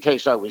just in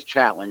case I was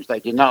challenged. I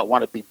did not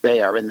want to be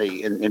bare in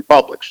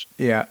Publix.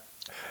 Yeah.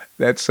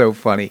 That's so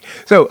funny.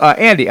 So,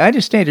 Andy, I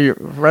understand you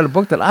read a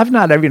book that I've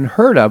not even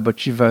heard of,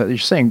 but you're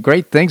saying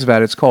great things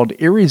about it. It's called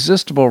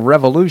Irresistible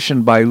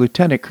Revolution by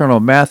Lieutenant Colonel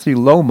Matthew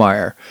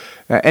Lohmeyer.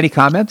 Any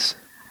comments?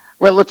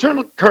 Well,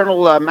 Lieutenant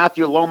Colonel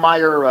Matthew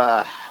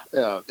Lohmeyer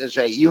is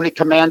a unit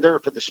commander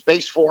for the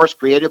Space Force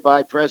created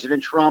by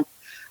President Trump.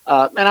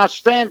 An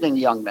outstanding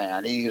young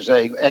man. He's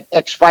an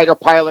ex-fighter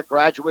pilot,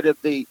 graduate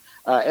of the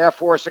Air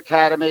Force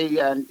Academy,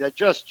 and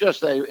just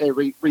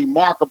a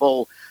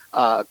remarkable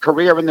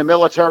career in the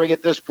military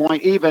at this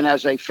point, even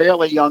as a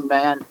fairly young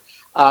man.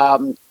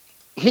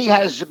 He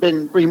has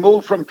been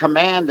removed from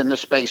command in the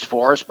Space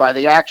Force by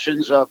the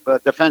actions of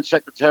Defense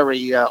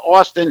Secretary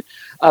Austin,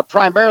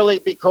 primarily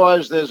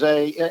because there's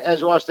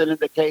as Austin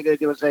indicated,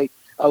 there was a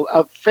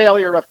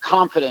failure of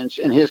confidence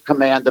in his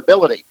command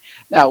ability.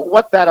 Now,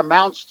 what that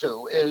amounts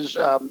to is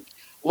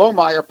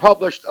Lohmeyer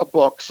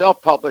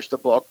self-published a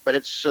book, but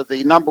it's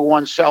the number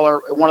one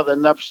seller, one of the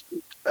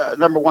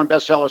number one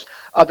bestsellers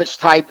of its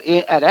type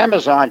at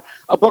Amazon,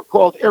 a book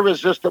called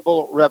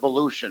Irresistible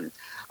Revolution.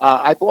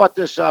 I bought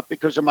this up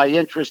because of my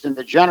interest in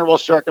the general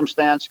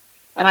circumstance,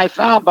 and I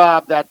found,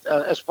 Bob, that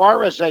as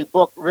far as a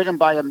book written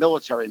by a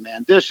military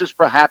man, this is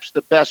perhaps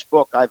the best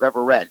book I've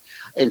ever read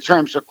in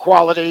terms of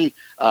quality,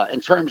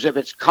 in terms of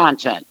its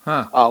content.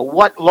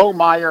 What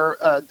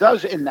Lohmeyer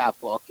does in that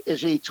book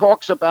is he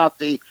talks about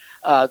the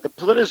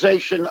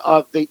politicization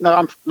of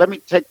let me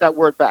take that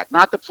word back,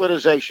 not the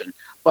politicization,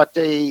 but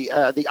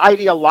the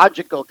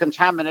ideological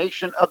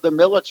contamination of the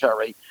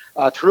military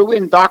through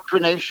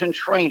indoctrination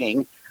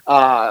training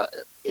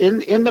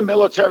in the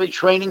military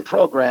training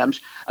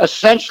programs,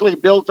 essentially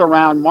built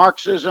around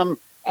Marxism,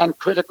 and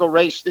critical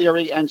race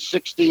theory and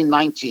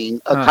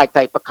 1619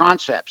 type of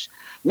concepts.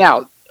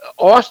 Now,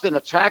 Austin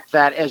attacked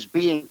that as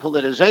being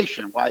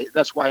politicization.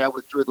 That's why I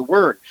withdrew the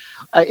word.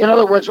 In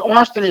other words,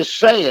 Austin is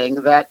saying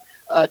that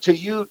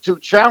to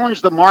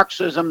challenge the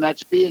Marxism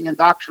that's being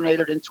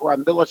indoctrinated into our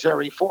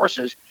military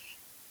forces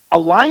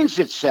aligns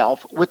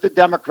itself with the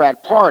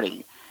Democrat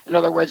Party. In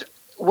other words,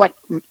 what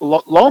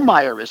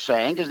Lohmeyer is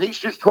saying is he's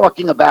just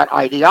talking about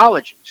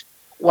ideologies.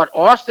 What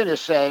Austin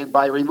is saying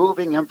by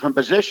removing him from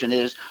position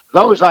is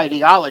those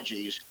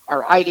ideologies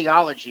are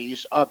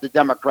ideologies of the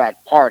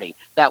Democrat Party.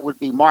 That would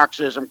be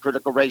Marxism,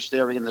 critical race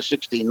theory, and the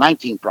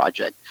 1619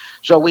 Project.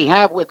 So we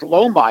have with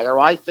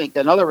Lohmeyer, I think,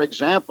 another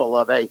example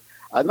of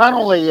not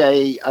only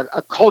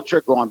a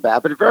culture gone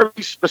bad, but very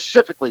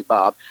specifically,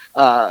 Bob,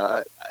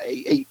 a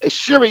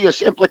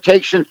serious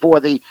implication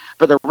for the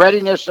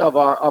readiness of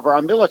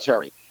our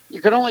military.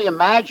 You can only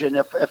imagine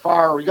if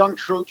our young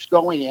troops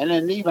going in,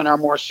 and even our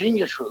more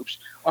senior troops,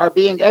 are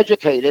being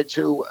educated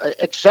to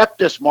accept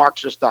this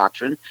Marxist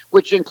doctrine,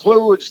 which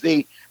includes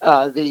the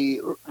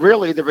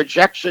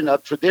rejection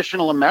of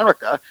traditional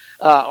America.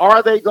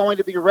 Are they going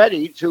to be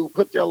ready to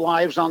put their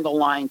lives on the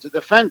line to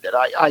defend it?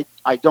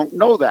 I don't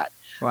know that.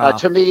 Wow.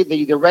 To me,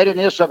 the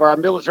readiness of our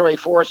military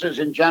forces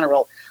in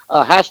general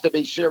has to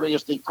be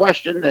seriously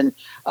questioned. And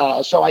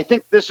so I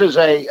think this is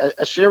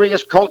a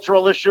serious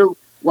cultural issue.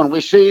 When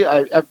we see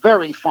a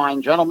very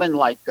fine gentleman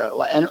like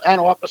an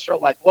officer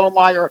like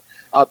Lohmeyer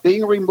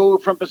being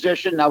removed from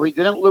position. Now, he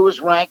didn't lose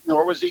rank,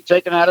 nor was he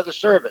taken out of the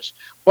service.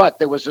 But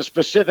there was a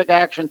specific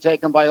action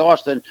taken by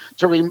Austin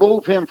to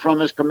remove him from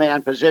his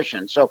command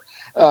position. So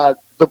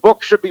the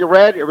book should be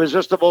read,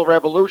 Irresistible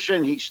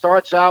Revolution. He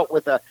starts out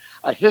with a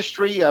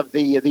history of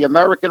the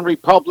American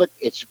Republic,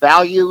 its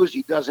values.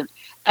 He does an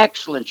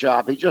excellent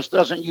job. He just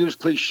doesn't use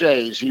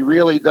cliches. He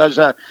really does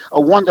a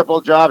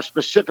wonderful job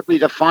specifically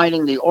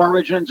defining the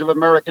origins of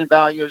American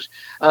values.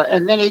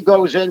 And then he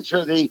goes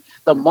into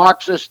the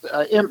Marxist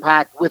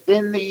impact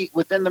within the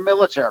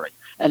military.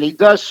 And he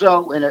does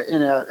so in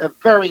a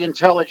very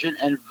intelligent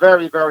and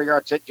very, very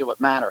articulate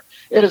manner.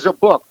 It is a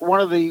book, one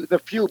of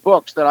the few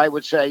books that I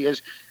would say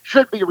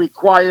should be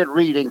required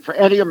reading for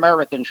any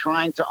American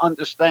trying to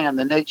understand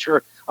the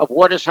nature of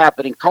what is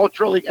happening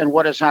culturally and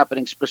what is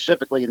happening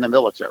specifically in the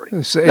military.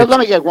 Now, let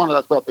me get one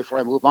other thought before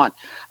I move on.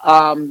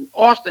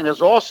 Austin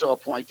is also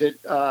appointed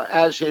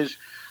as his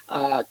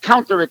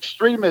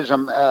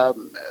counter-extremism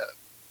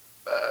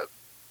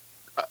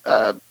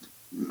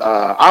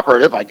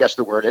operative, I guess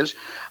the word is,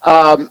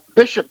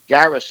 Bishop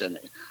Garrison,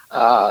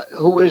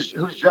 whose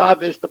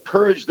job is to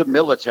purge the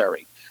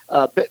military.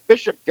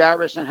 Bishop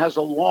Garrison has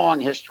a long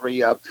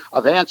history of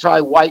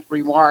anti-white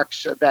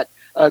remarks that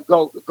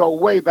go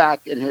way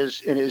back in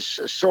his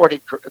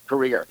sordid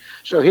career.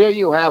 So here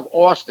you have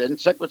Austin,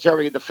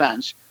 Secretary of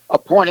Defense,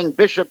 appointing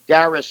Bishop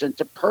Garrison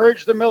to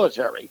purge the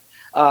military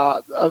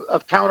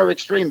of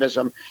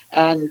counter-extremism,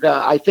 and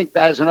I think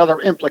that is another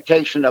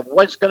implication of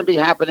what's going to be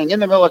happening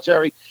in the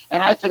military,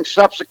 and I think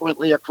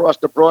subsequently across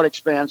the broad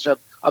expanse of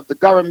the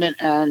government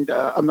and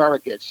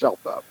America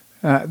itself.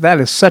 That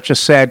is such a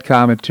sad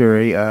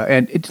commentary,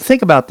 and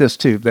think about this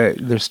too.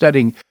 They're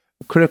studying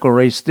critical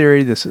race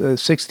theory, this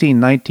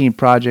 1619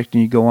 Project,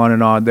 and you go on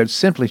and on. They're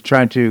simply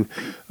trying to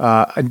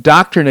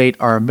indoctrinate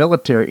our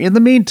military. In the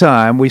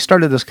meantime, we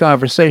started this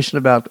conversation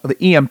about the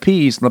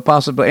EMPs and the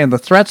possibility and the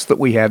threats that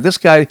we have. This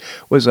guy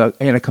was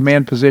in a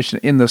command position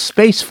in the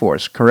Space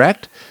Force,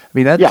 correct? I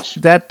mean, yes.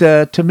 That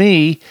to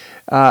me,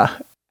 how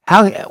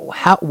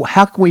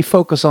can we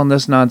focus on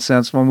this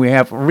nonsense when we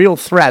have real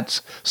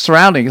threats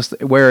surrounding us,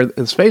 where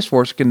the Space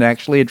Force can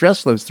actually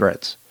address those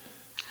threats?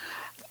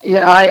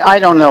 Yeah, I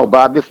don't know,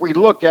 Bob. If we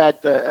look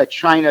at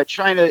China,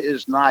 China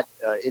is not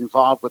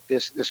involved with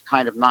this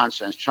kind of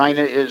nonsense.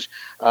 China is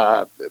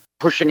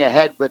pushing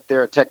ahead with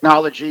their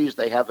technologies.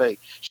 They have a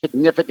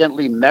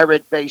significantly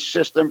merit-based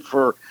system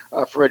for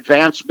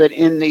advancement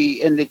in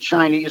the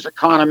Chinese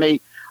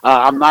economy.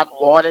 I'm not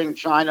lauding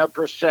China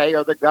per se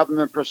or the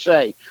government per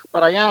se,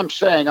 but I am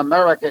saying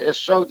America is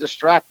so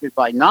distracted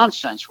by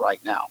nonsense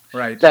right now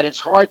that it's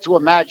hard to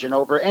imagine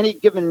over any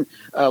given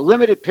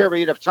limited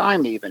period of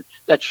time even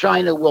that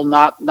China will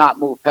not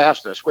move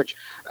past this, which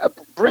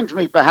brings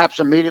me perhaps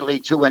immediately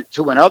to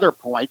another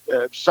point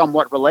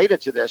somewhat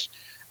related to this.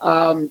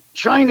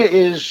 China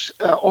is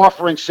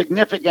offering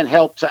significant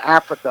help to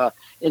Africa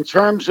in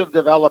terms of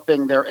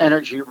developing their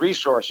energy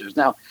resources.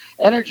 Now,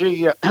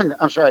 Africa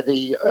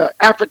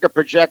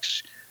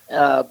projects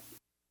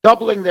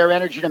doubling their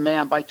energy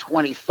demand by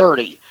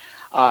 2030.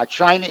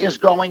 China is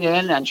going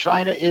in, and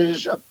China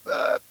is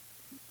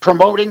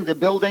promoting the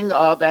building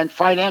of and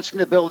financing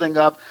the building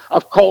of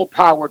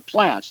coal-powered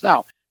plants.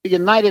 Now, the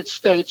United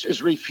States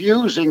is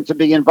refusing to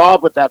be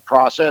involved with that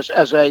process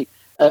as a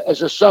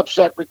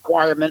subset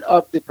requirement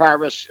of the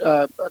Paris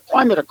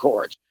Climate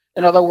Accords.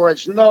 In other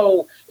words,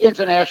 no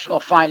international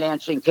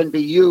financing can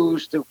be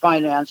used to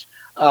finance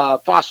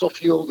fossil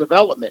fuel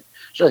development.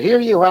 So here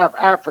you have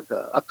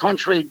Africa, a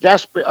country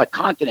desperate, a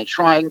continent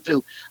trying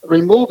to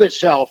remove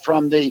itself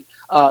from the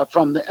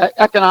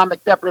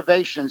economic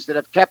deprivations that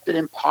have kept it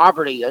in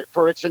poverty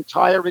for its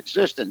entire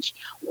existence.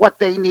 What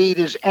they need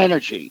is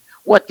energy.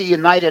 What the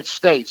United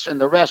States and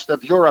the rest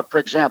of Europe, for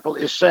example,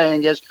 is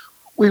saying is,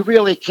 we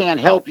really can't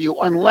help you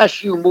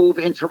unless you move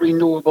into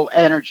renewable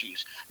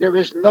energies. There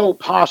is no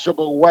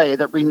possible way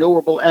that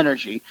renewable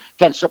energy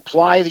can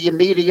supply the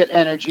immediate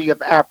energy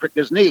of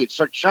Africa's needs.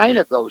 So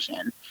China goes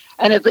in,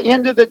 and at the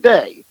end of the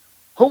day,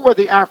 who are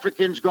the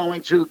Africans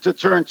going to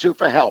turn to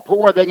for help?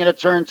 Who are they going to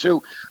turn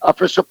to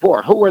for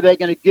support? Who are they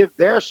going to give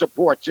their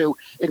support to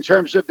in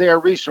terms of their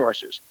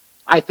resources?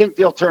 I think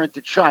they'll turn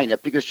to China,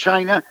 because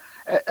China,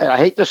 I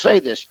hate to say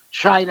this,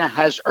 China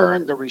has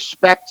earned the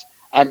respect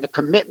and the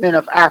commitment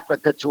of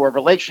Africa to a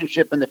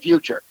relationship in the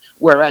future,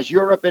 whereas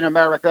Europe and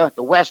America,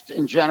 the West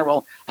in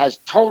general, has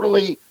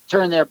totally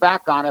turned their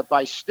back on it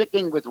by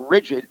sticking with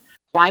rigid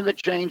climate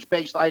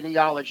change-based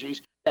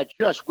ideologies that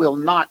just will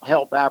not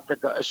help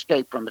Africa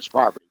escape from its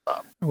poverty,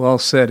 Bob. Well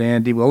said,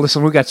 Andy. Well,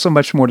 listen, we've got so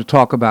much more to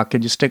talk about.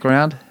 Can you stick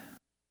around?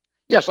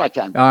 Yes, I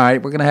can. All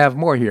right, we're going to have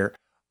more here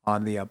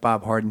on the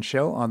Bob Harden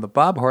Show on the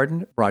Bob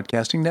Harden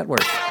Broadcasting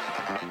Network.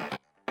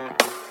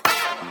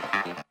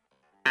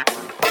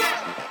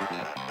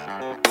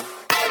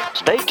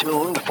 Stay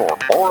tuned for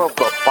more of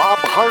the Bob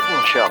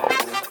Harden Show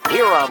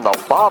here on the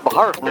Bob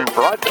Harden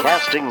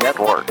Broadcasting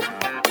Network.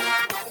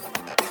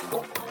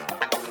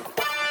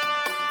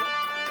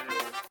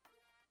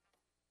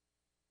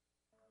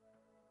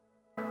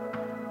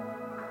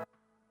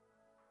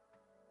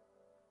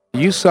 Do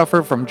you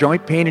suffer from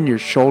joint pain in your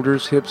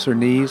shoulders, hips, or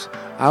knees?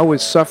 I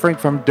was suffering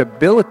from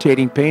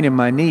debilitating pain in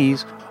my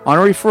knees. On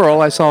a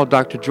referral, I saw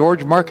Dr.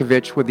 George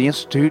Markovich with the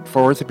Institute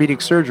for Orthopedic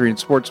Surgery and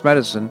Sports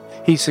Medicine.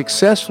 He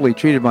successfully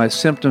treated my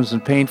symptoms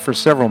and pain for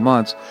several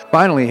months.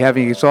 Finally,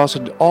 having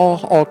exhausted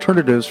all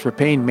alternatives for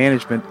pain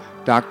management,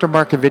 Dr.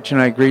 Markovich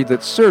and I agreed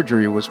that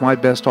surgery was my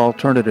best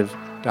alternative.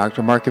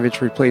 Dr.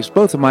 Markovich replaced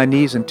both of my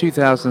knees in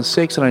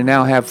 2006, and I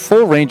now have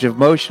full range of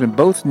motion in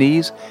both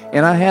knees,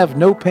 and I have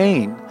no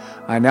pain.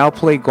 I now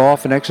play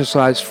golf and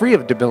exercise free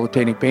of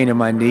debilitating pain in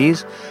my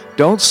knees.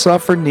 Don't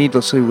suffer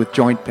needlessly with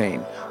joint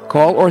pain.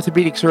 Call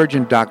orthopedic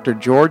surgeon Dr.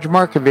 George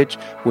Markovich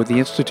with the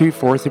Institute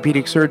for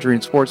Orthopedic Surgery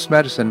and Sports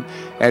Medicine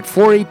at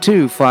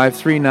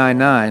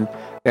 482-5399.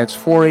 That's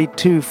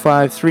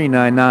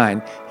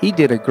 482-5399. He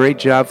did a great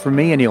job for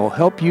me, and he'll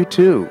help you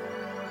too.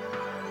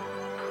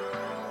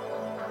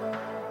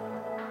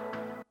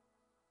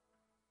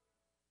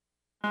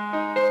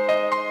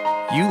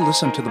 You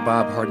listen to The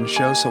Bob Harden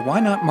Show, so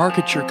why not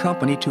market your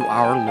company to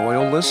our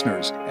loyal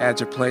listeners?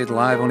 Ads are played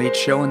live on each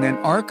show and then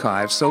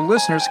archived so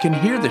listeners can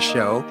hear the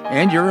show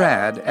and your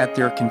ad at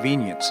their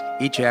convenience.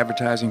 Each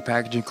advertising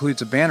package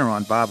includes a banner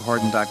on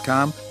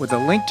bobharden.com with a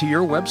link to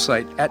your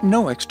website at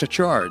no extra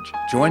charge.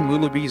 Join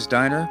Lulabee's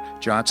Diner,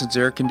 Johnson's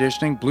Air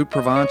Conditioning, Blue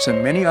Provence,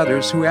 and many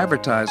others who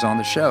advertise on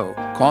the show.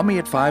 Call me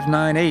at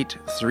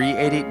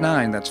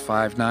 598-3889, that's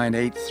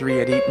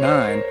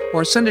 598-3889,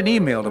 or send an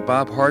email to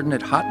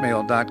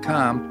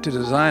bobharden@hotmail.com to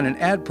design an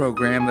ad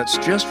program that's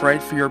just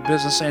right for your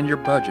business and your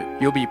budget.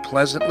 You'll be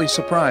pleasantly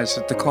surprised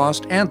at the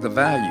cost and the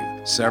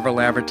value.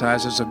 Several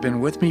advertisers have been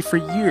with me for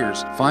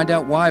years. Find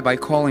out why by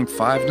calling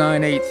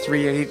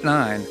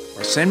 598-3889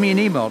 or send me an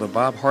email to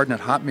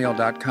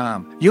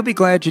bobharden@hotmail.com. You'll be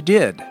glad you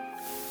did.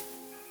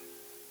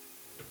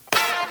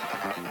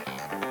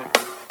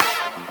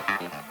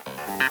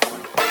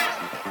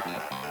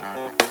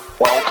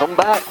 Welcome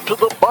back to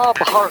the Bob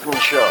Harden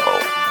Show.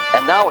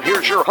 And now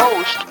here's your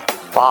host,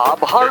 Bob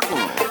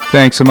Harden.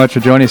 Thanks so much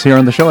for joining us here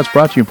on the show. It's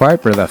brought to you in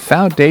part by the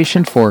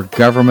Foundation for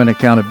Government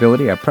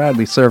Accountability. I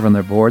proudly serve on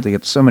their board. They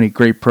get so many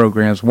great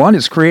programs. One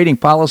is creating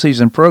policies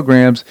and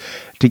programs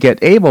to get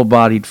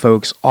able-bodied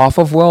folks off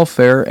of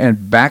welfare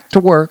and back to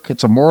work.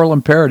 It's a moral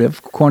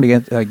imperative,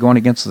 going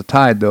against the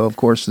tide, though, of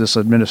course, this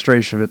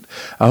administration.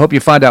 I hope you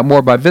find out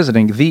more by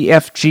visiting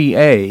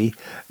thefga.org.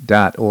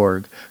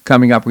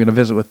 Coming up, we're going to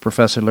visit with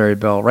Professor Larry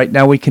Bell. Right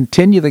now, we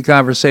continue the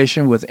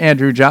conversation with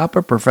Andrew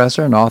Joppa,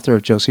 professor and author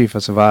of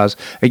Josephus of Oz.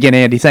 Again,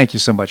 Andy, thank you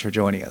so much for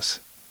joining us.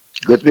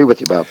 Good to be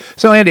with you, Bob.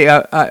 So, Andy,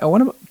 I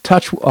want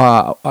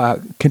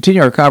to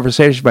continue our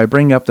conversation by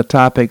bringing up the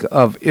topic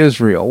of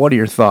Israel. What are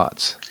your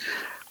thoughts?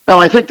 Well,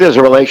 I think there's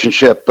a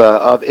relationship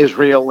of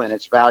Israel and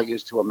its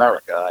values to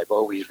America. I've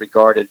always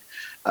regarded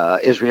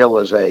Israel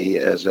as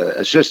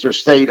a sister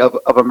state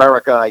of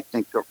America. I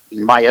think,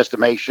 in my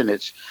estimation,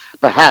 it's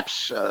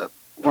perhaps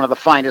one of the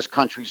finest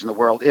countries in the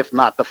world, if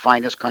not the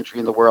finest country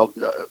in the world,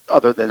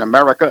 other than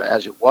America,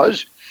 as it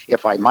was,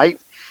 if I might.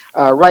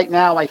 Right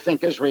now, I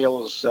think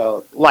Israel's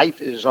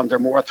life is under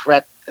more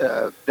threat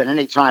than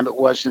any time it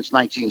was since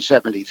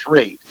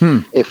 1973.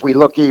 If we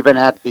look even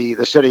at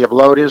the city of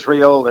Lod,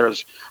 Israel,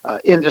 there's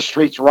in the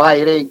streets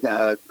rioting,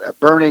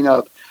 burning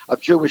of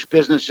Jewish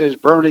businesses,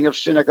 burning of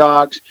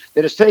synagogues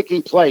that is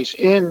taking place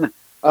in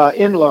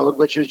Lod,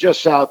 which is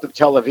just south of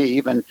Tel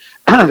Aviv. And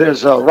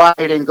there's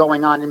rioting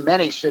going on in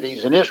many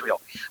cities in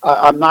Israel.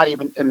 I'm not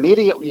even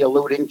immediately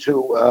alluding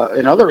to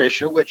another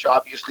issue, which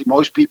obviously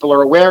most people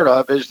are aware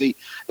of, is the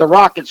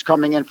rockets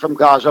coming in from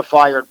Gaza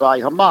fired by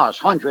Hamas.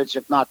 Hundreds,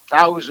 if not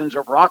thousands,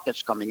 of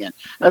rockets coming in.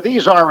 Now,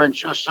 these aren't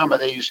just some of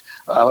these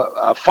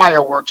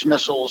fireworks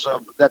missiles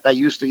that they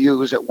used to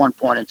use at one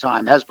point in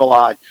time.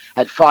 Hezbollah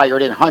had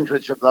fired in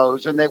hundreds of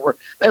those, and they were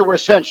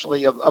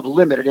essentially of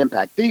limited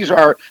impact. These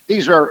are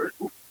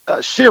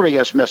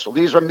serious missiles.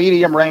 These are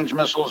medium-range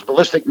missiles,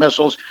 ballistic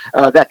missiles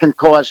that can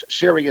cause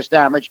serious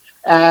damage.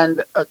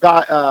 And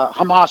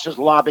Hamas is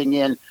lobbing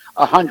in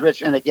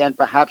hundreds and, again,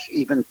 perhaps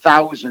even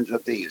thousands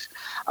of these.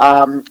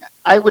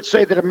 I would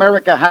say that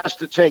America has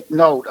to take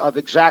note of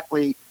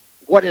exactly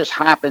what has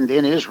happened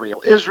in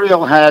Israel.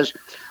 Israel has,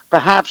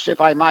 perhaps,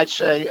 if I might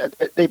say,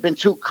 they've been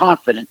too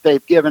confident.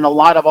 They've given a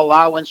lot of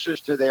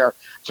allowances to their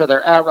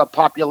Arab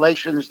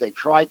populations. They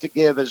tried to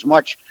give as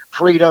much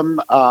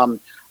freedom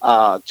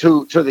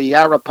to the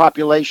Arab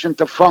population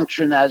to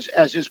function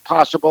as is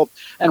possible.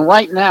 And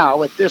right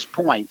now, at this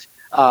point,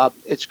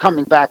 it's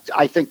coming back,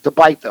 I think, to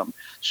bite them.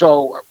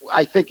 So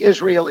I think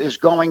Israel is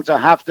going to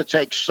have to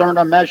take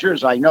certain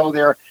measures. I know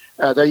they're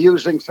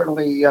using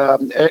certainly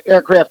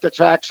aircraft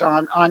attacks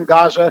on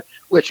Gaza,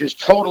 which is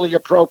totally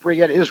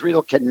appropriate.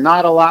 Israel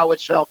cannot allow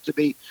itself to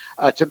be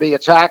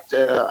attacked.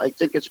 I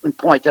think it's been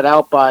pointed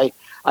out by,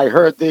 I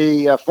heard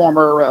the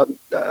former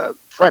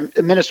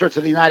Minister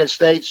to the United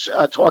States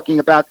talking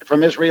about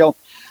from Israel,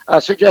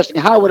 suggesting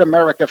how would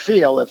America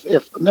feel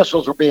if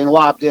missiles were being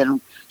lobbed in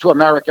to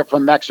America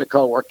from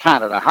Mexico or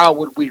Canada? How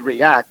would we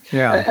react?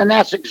 Yeah. And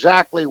that's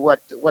exactly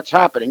what's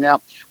happening.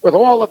 Now, with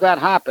all of that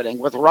happening,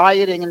 with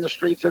rioting in the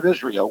streets of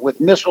Israel, with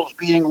missiles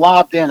being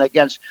lobbed in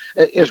against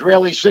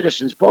Israeli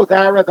citizens, both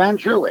Arab and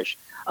Jewish,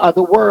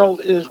 the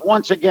world is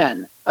once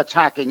again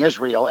attacking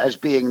Israel as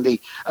being the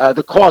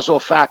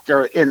causal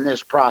factor in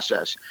this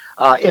process.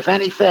 If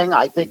anything,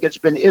 I think it's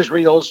been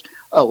Israel's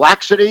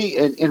laxity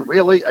in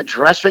really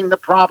addressing the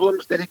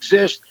problems that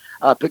exist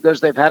because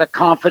they've had a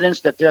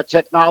confidence that their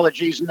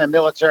technologies in the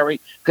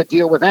military could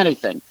deal with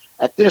anything.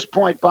 At this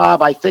point,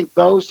 Bob, I think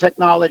those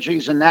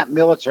technologies in that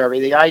military,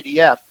 the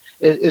IDF,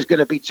 is going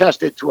to be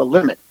tested to a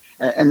limit.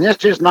 And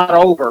this is not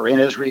over in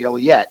Israel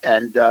yet.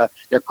 And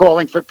they're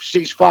calling for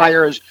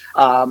ceasefires.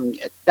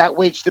 That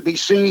waits to be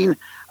seen.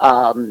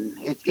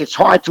 It's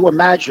hard to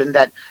imagine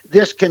that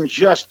this can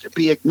just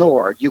be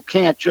ignored. You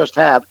can't just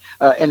have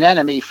an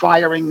enemy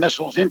firing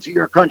missiles into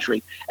your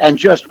country and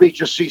just reach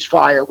a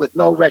ceasefire with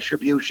no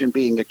retribution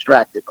being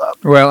extracted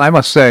of. Well, I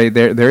must say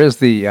there is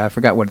I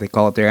forgot what they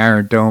call it, the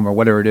Iron Dome or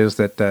whatever it is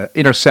that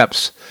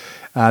intercepts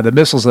the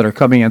missiles that are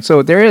coming in.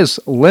 So there is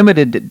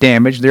limited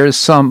damage. There is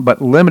some,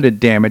 but limited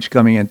damage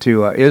coming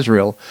into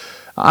Israel.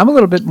 I'm a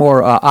little bit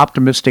more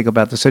optimistic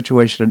about the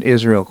situation in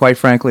Israel. Quite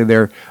frankly,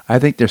 I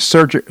think their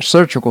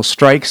surgical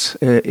strikes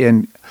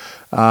are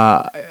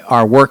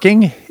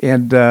working,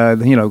 and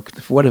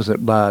what is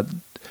it?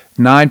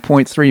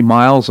 9.3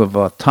 miles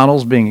of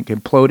tunnels being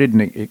imploded,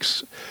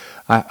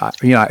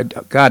 and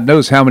God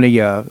knows how many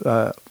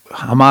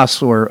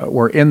Hamas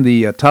were in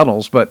the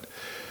tunnels, but.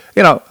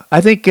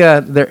 I think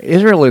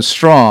Israel is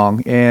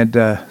strong, and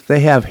they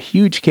have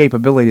huge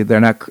capability.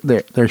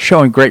 They're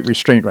showing great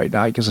restraint right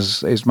now, I guess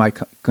is my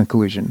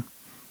conclusion.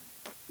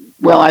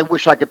 Well, I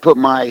wish I could put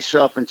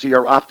myself into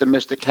your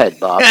optimistic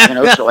head, Bob.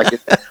 So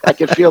I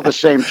could feel the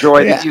same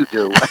joy that you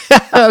do.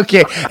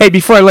 Okay. Hey,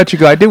 before I let you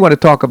go, I do want to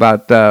talk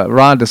about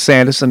Ron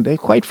DeSantis and,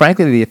 quite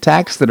frankly, the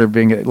attacks that are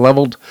being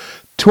leveled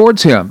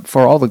towards him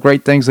for all the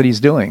great things that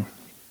he's doing.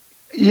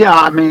 Yeah,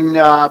 I mean,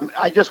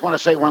 I just want to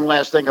say one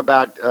last thing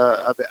about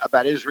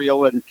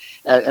Israel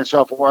and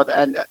so forth.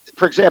 And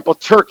for example,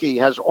 Turkey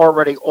has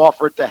already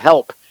offered to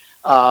help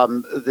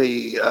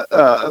the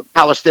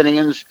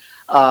Palestinians.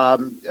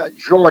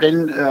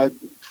 Jordan,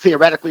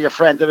 theoretically a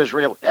friend of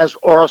Israel, has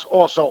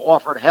also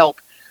offered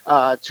help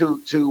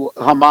to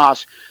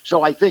Hamas.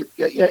 So I think,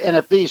 and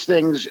if these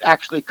things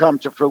actually come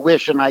to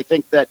fruition, I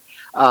think that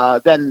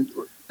then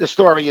the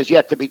story is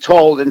yet to be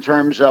told in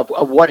terms of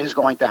what is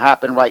going to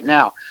happen right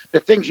now. The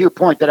things you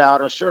pointed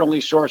out are certainly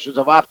sources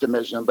of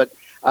optimism, but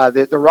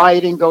the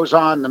rioting goes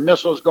on, the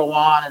missiles go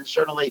on, and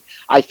certainly,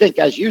 I think,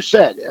 as you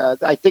said,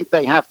 I think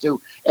they have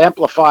to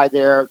amplify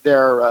their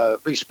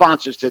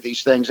responses to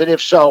these things, and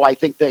if so, I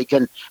think they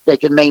can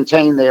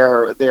maintain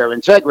their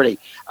integrity.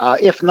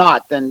 If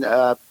not, then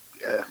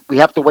we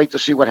have to wait to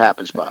see what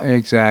happens, Bob.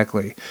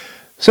 Exactly.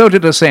 So to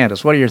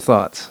DeSantis, what are your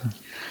thoughts?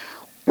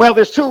 Well,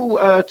 there's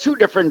two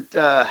different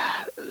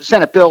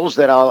Senate bills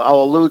that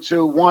I'll allude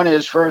to. One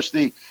is first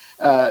the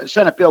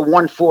Senate Bill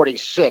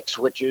 146,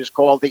 which is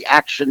called the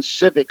Action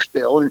Civics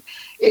Bill. And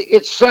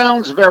it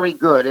sounds very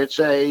good.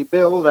 It's a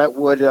bill that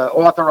would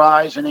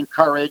authorize and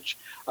encourage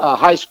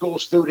high school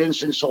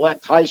students in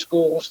select high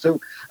schools to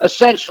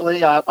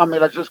essentially, I'm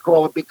going to just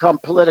call it, become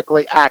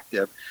politically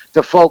active,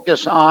 to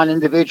focus on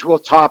individual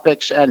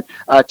topics and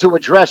to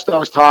address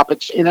those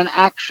topics in an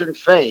action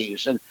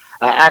phase. And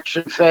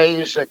action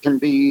phase can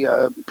be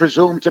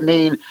presumed to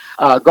mean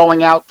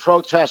going out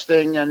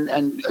protesting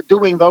and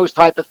doing those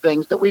type of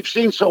things that we've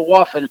seen so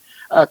often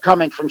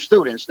coming from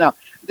students. Now,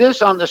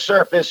 this on the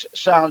surface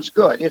sounds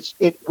good.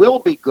 It will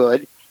be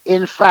good,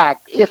 in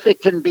fact, if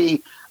it can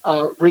be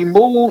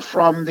removed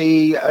from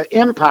the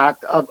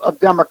impact of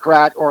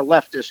Democrat or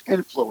leftist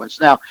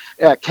influence. Now,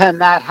 can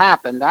that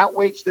happen? That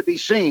waits to be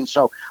seen.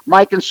 So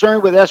my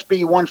concern with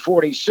SB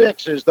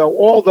 146 is,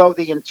 although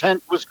the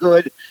intent was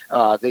good,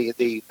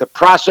 the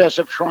process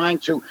of trying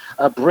to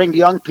bring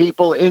young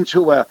people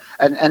into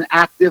an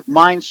active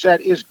mindset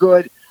is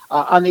good.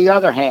 On the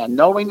other hand,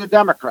 knowing the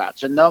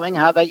Democrats and knowing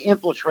how they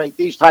infiltrate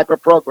these type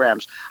of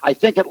programs, I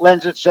think it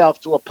lends itself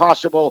to a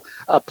possible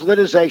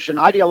politicization,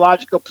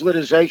 ideological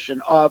politicization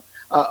of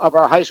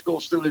our high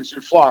school students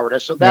in Florida.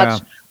 So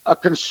that's a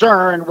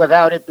concern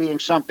without it being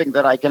something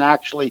that I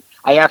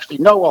actually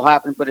know will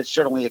happen, but it's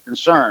certainly a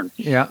concern.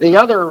 Yeah. The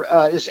other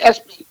is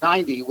SB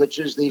 90, which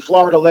is the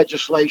Florida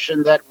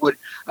legislation that would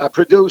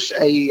produce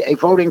a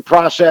voting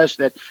process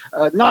that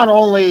not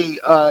only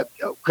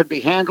could be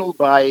handled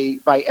by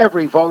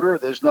every voter.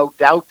 There's no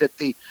doubt that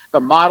the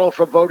model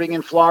for voting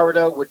in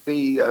Florida would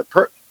be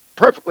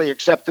perfectly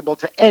acceptable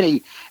to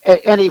any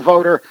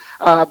voter,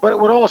 but it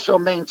would also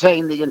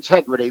maintain the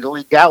integrity, the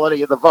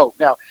legality of the vote.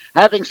 Now,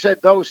 having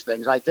said those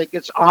things, I think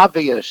it's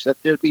obvious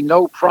that there'd be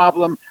no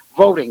problem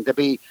voting. There'd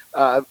be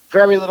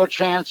very little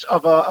chance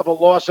of a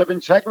loss of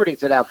integrity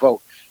to that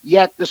vote.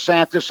 Yet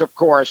DeSantis, of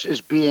course,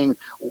 is being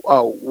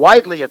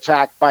widely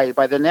attacked by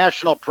the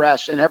national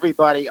press and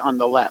everybody on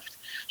the left.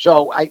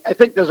 So I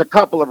think there's a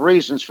couple of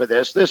reasons for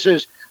this. This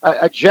is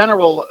a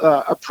general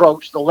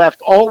approach the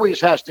left always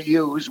has to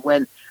use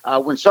when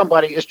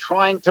somebody is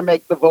trying to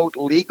make the vote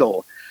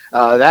legal.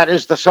 That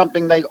is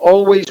something they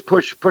always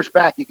push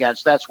back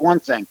against. That's one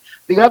thing.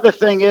 The other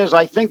thing is,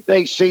 I think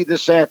they see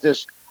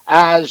DeSantis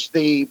as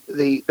the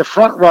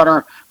front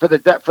runner for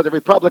the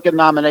Republican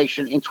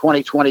nomination in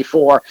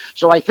 2024.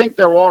 So I think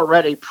they're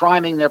already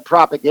priming their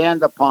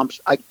propaganda pumps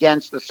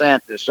against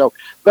DeSantis. So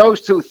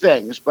those two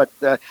things. But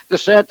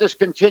DeSantis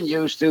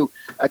continues to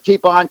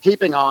keep on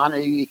keeping on.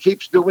 He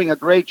keeps doing a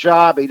great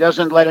job. He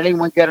doesn't let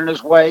anyone get in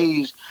his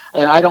way.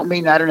 And I don't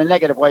mean that in a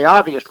negative way,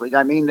 obviously.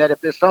 I mean that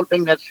if there's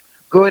something that's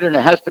good and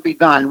it has to be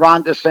done,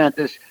 Ron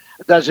DeSantis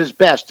does his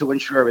best to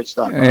ensure it's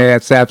done.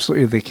 That's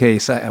absolutely the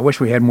case. I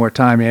wish we had more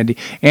time, Andy.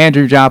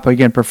 Andrew Joppa,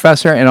 again,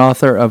 professor and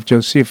author of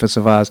Josephus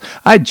of Oz.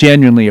 I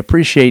genuinely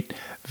appreciate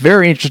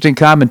very interesting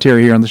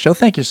commentary here on the show.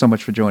 Thank you so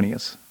much for joining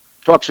us.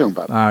 Talk soon,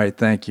 Bob. All right,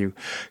 thank you.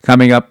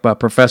 Coming up,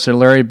 Professor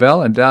Larry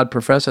Bell, endowed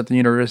professor at the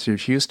University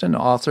of Houston,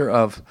 author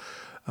of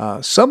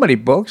so many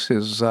books.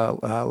 His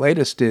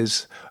latest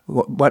is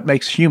What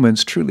Makes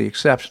Humans Truly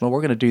Exceptional.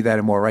 We're going to do that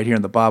and more right here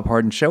on The Bob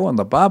Harden Show on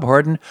the Bob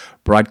Harden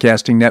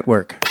Broadcasting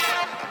Network.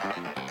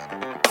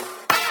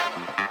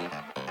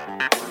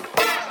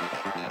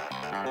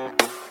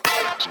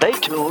 Stay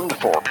tuned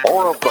for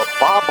more of The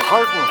Bob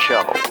Harden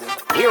Show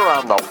here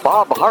on the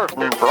Bob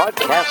Harden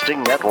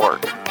Broadcasting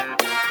Network.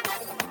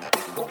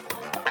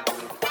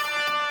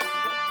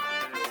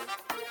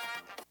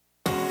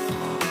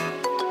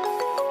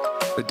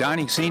 The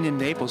dining scene in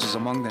Naples is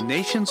among the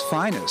nation's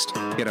finest.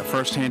 Get a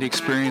first-hand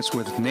experience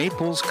with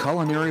Naples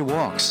Culinary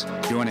Walks.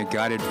 Join a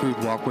guided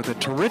food walk with a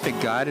terrific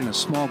guide in a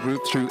small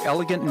group through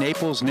elegant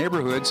Naples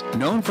neighborhoods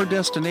known for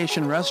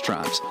destination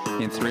restaurants.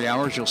 In 3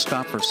 hours, you'll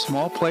stop for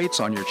small plates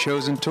on your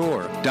chosen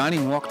tour.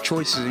 Dining walk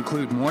choices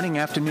include morning,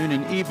 afternoon,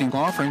 and evening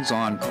offerings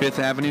on 5th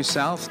Avenue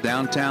South,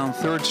 downtown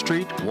 3rd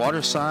Street,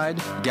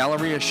 Waterside,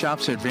 Galleria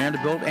shops at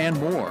Vanderbilt, and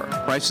more.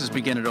 Prices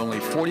begin at only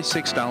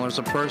 $46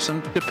 a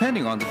person,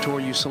 depending on the tour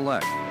you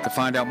select. To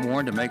find out more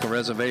and to make a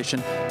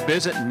reservation,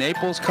 visit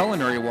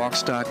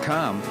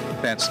NaplesCulinaryWalks.com.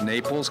 That's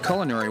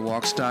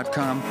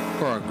NaplesCulinaryWalks.com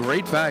for a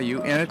great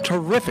value and a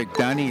terrific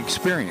dining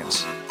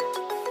experience.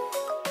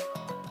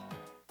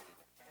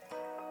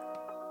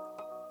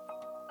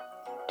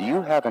 Do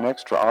you have an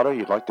extra auto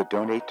you'd like to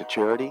donate to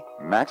charity?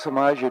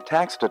 Maximize your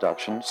tax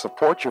deduction,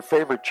 support your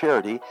favorite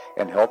charity,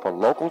 and help a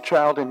local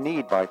child in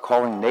need by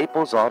calling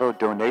Naples Auto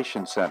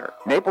Donation Center.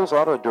 Naples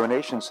Auto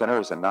Donation Center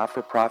is a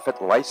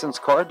not-for-profit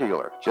licensed car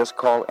dealer. Just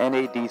call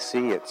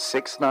NADC at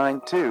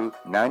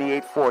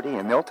 692-9840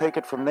 and they'll take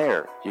it from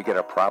there. You get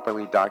a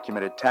properly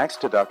documented tax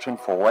deduction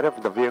for whatever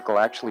the vehicle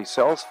actually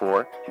sells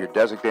for. Your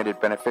designated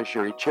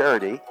beneficiary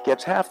charity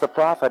gets half the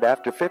profit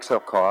after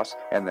fix-up costs,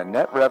 and the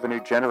net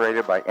revenue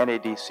generated by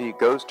NADC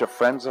goes to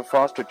Friends of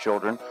Foster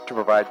Children to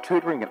provide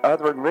tutoring and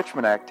other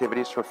enrichment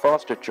activities for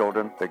foster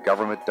children the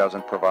government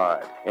doesn't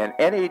provide. And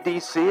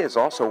NADC is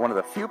also one of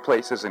the few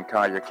places in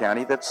Collier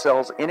County that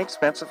sells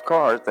inexpensive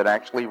cars that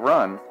actually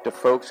run to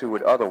folks who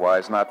would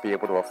otherwise not be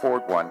able to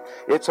afford one.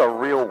 It's a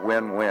real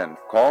win-win.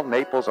 Call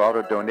Naples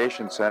Auto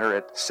Donation Center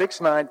at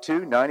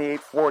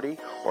 692-9840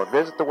 or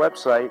visit the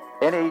website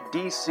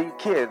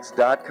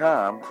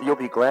nadckids.com. You'll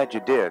be glad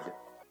you did.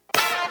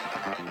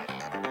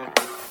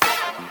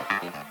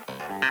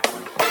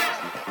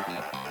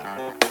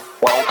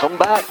 Welcome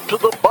back to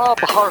the Bob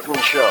Harden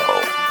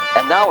Show.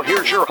 And now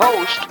here's your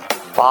host,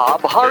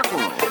 Bob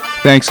Harden.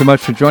 Thanks so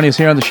much for joining us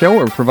here on the show.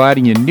 We're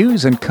providing you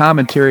news and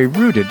commentary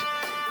rooted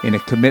in a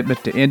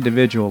commitment to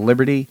individual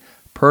liberty,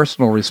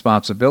 Personal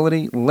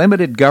Responsibility,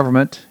 Limited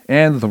Government,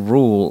 and the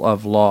Rule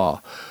of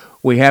Law.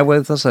 We have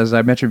with us, as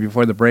I mentioned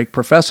before the break,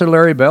 Professor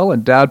Larry Bell,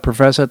 endowed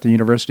professor at the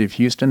University of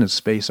Houston in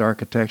space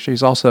architecture.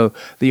 He's also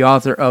the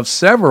author of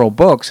several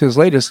books. His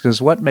latest is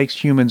What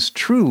Makes Humans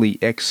Truly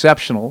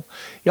Exceptional.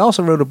 He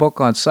also wrote a book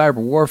on cyber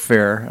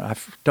warfare. I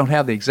don't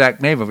have the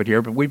exact name of it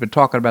here, but we've been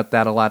talking about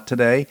that a lot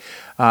today.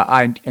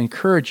 I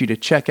encourage you to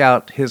check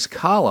out his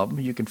column.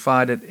 You can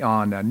find it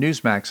on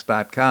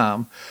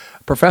newsmax.com.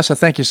 Professor,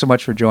 thank you so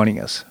much for joining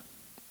us.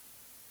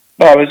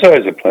 Oh, it's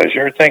always a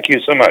pleasure. Thank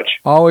you so much.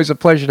 Always a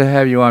pleasure to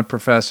have you on,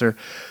 Professor.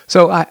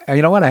 So,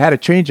 you know what? I had a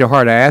change of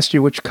heart. I asked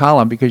you which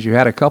column because you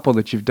had a couple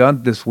that you've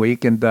done this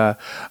week, and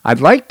I'd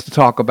like to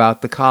talk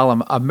about the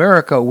column,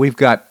 America, We've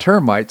Got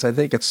Termites. I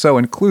think it's so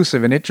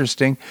inclusive and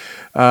interesting.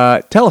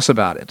 Tell us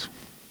about it.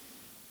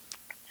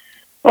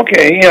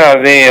 Okay,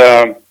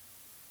 yeah,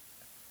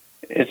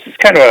 it's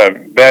kind of a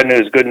bad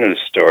news, good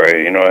news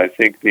story. I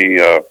think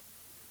it's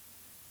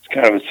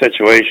kind of a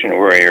situation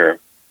where you're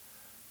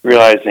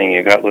realizing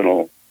you got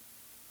little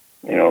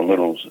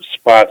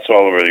spots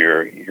all over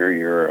your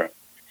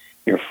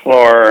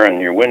floor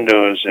and your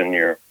windows, and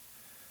you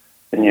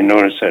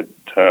notice that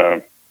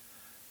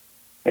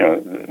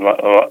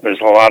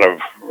there's a lot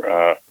of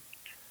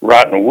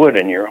rotten wood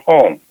in your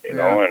home,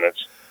 and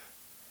it's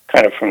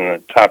kind of from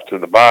the top to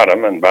the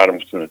bottom and bottom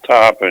to the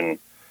top, and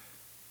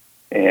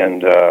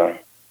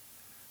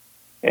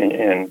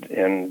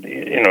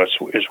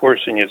it's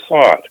worse than you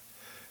thought.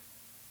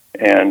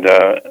 And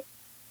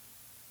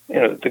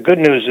the good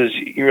news is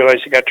you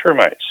realize you got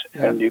termites,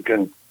 and you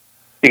can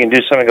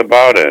do something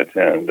about it,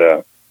 and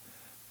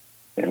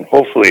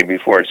hopefully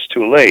before it's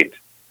too late.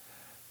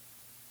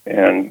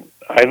 And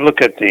I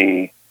look at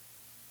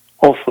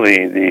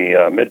hopefully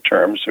the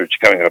midterms, which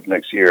are coming up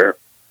next year.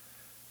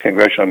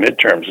 Congressional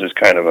midterms is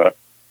kind of a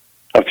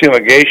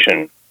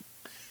fumigation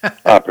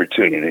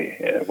opportunity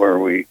where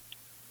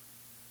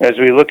as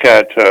we look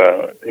at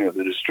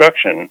the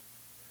destruction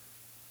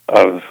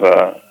of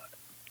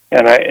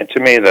and to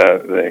me,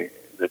 the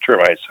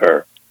termites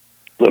are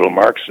little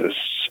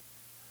Marxists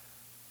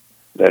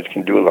that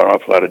can do an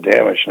awful lot of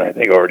damage, and I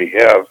think already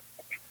have.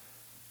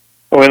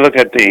 When we look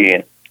at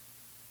the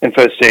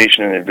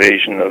infestation and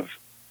invasion of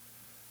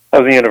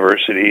the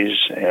universities,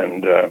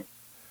 and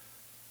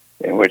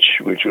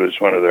which was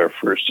one of their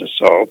first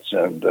assaults,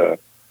 and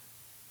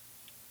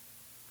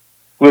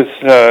with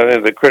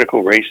the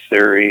critical race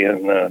theory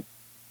and the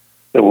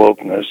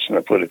wokeness and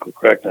the political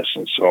correctness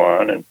and so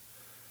on, and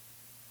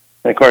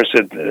of course,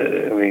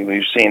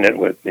 we've seen it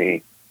with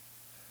the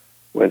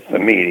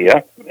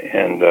media,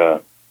 and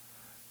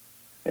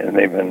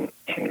they've been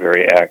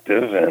very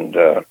active, and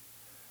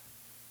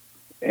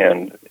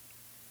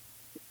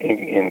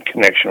in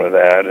connection with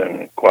that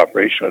and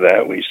cooperation with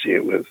that, we see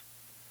it with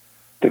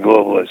the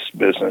globalist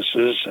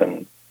businesses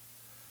and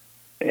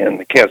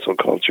the cancel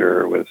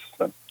culture with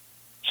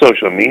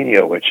social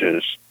media, which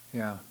has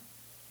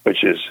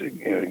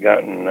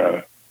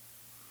gotten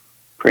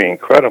pretty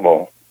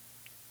incredible.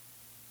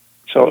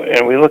 So,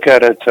 and we look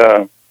at it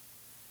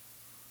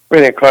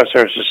really across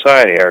our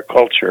society, our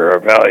culture, our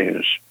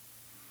values,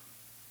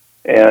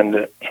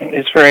 and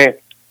it's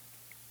very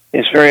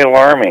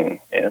alarming.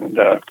 And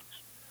of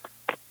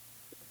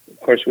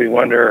course, we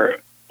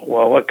wonder,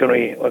 well, what can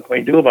we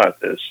do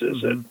about this?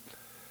 Is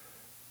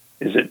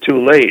it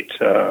too late?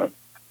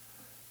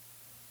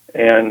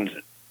 And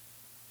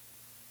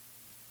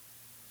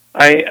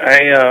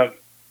I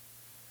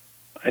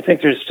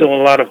think there's still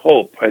a lot of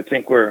hope. I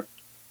think we're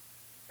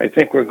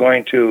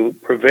going to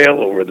prevail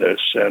over this,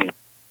 and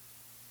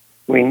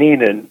we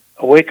need a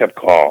wake-up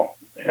call.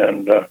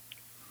 And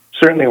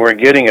certainly, we're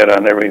getting it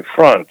on every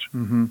front.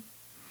 Mm-hmm.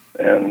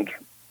 And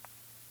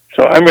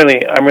so, I'm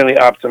really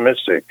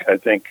optimistic. I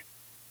think,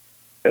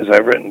 as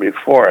I've written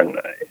before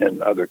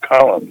in other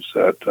columns,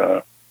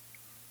 that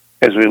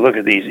as we look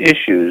at these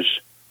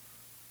issues,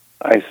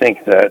 I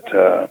think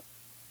that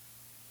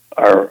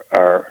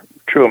our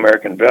true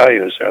American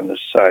values are on the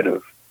side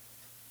of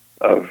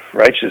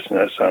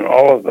righteousness on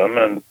all of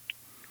them,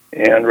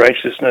 and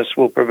righteousness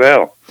will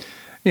prevail.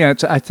 Yeah,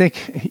 I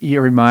think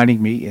you're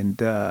reminding me,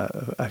 and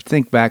I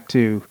think back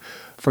to,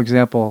 for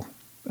example,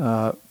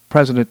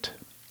 President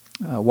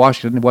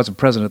Washington. He wasn't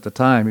president at the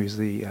time; he was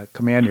the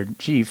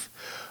commander-in-chief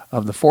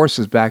of the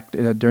forces back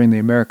during the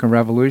American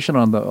Revolution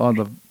on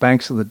the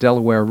banks of the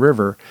Delaware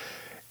River.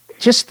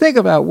 Just think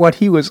about what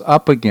he was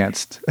up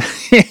against,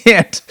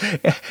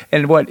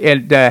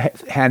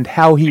 and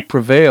how he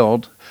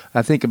prevailed.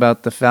 I think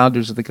about the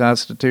founders of the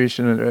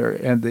Constitution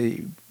and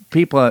the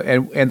people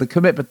and the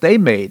commitment they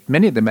made.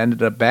 Many of them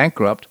ended up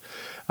bankrupt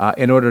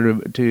in order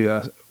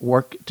to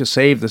work to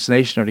save this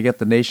nation or to get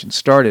the nation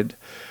started.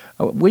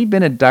 We've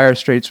been in dire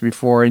straits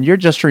before, and you're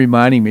just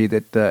reminding me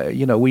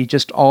that we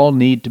just all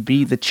need to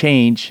be the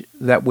change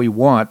that we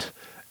want.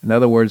 In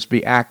other words,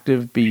 be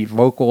active, be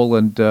vocal,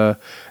 and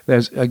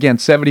there's, again,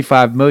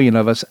 75 million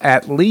of us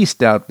at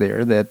least out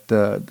there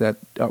that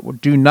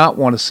do not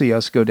want to see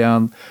us go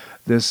down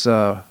this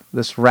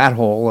rat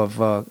hole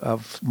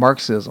of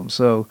Marxism.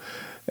 So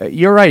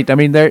you're right. I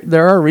mean,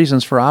 there are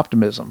reasons for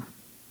optimism.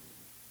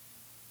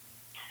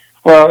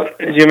 Well,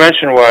 you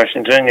mentioned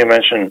Washington. You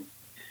mentioned,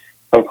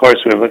 of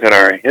course, we look at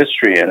our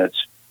history, and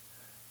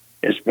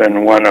it's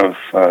been one of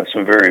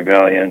some very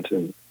valiant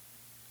and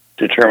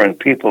determined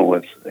people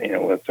with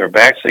their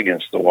backs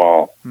against the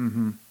wall.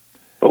 Mm-hmm.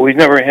 But we've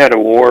never had a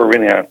war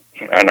really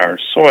on our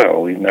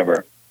soil. We've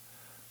never,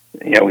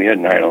 we had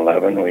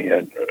 9/11.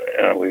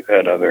 We've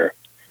had other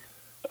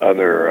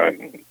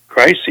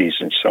crises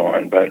and so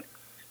on, but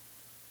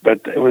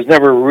it was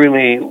never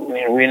really.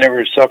 We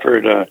never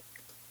suffered a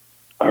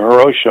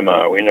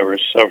Hiroshima. We never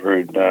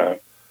suffered a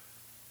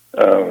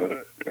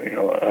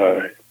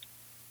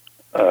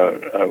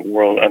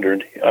world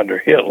under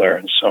Hitler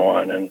and so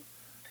on. And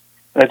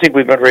I think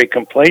we've been very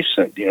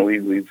complacent.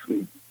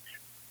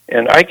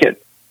 And I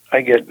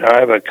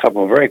have a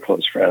couple of very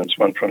close friends,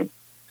 one from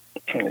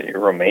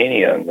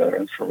Romania and the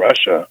other from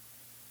Russia.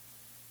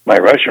 My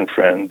Russian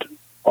friend,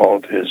 all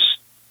of his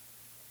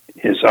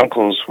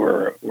uncles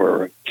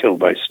were killed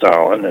by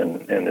Stalin,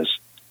 and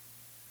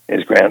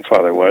his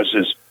grandfather was.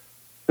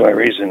 The only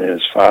reason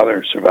his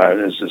father survived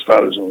is his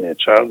father was only a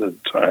child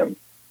at the time.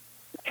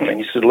 And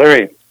he said,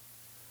 "Larry,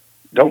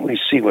 don't we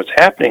see what's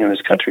happening in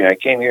this country? I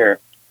came here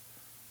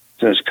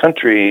to this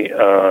country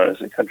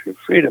as a country of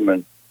freedom,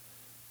 and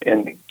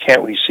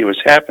can't we see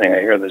what's happening?"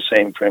 I hear the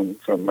same from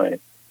my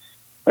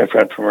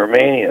friend from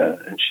Romania,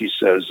 and she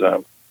says,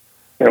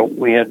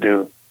 we had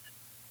to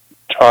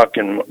talk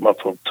in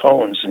muffled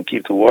tones and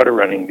keep the water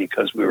running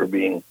because we were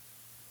being,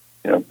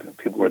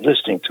 people were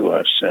listening to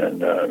us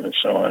and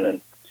so on.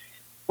 And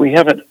we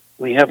haven't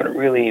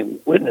really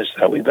witnessed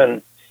that. We've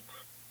been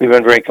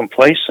very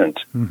complacent.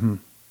 Mm-hmm.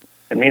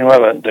 And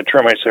meanwhile, the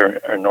termites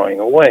are gnawing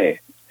away.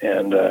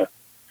 And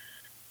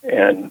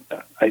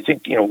I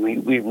think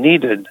we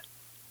needed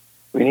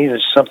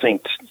something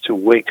to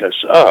wake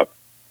us up.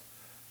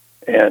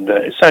 And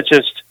it's not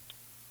just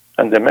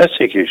on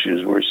domestic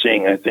issues. We're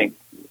seeing, I think,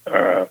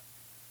 the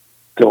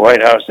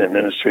White House and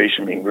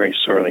administration being very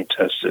sorely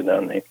tested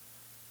on the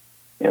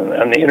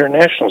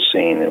international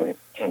scene.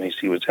 And we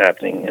see what's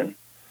happening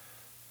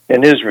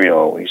in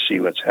Israel. We see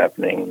what's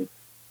happening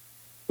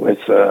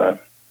with I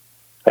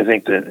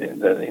think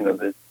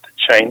the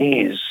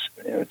Chinese,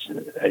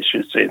 I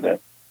should say the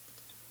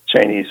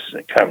Chinese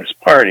Communist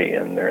Party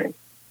and their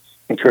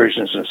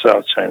incursions in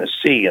South China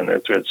Sea and their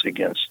threats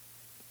against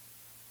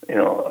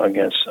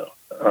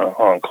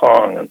Hong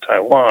Kong and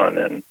Taiwan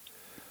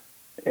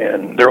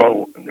and their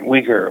own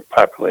Uyghur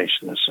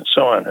populations and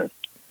so on.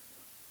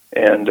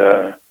 And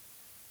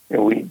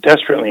we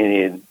desperately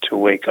need to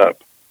wake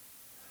up.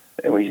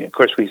 And we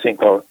think,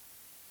 well,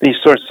 these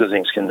sorts of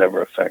things can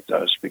never affect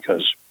us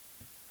because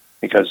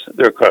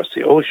they're across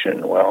the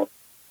ocean. Well,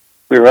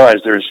 we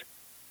realize there's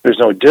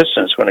no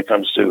distance when it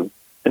comes to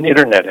an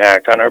internet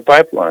hack on our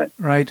pipeline.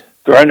 Right.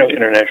 There are no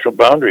international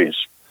boundaries.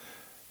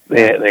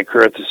 They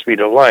occur at the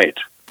speed of light.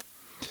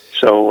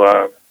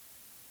 So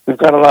we've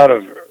got a lot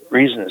of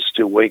reasons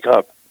to wake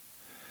up.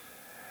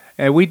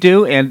 And we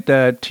do, and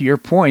to your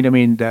point, I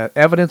mean, the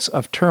evidence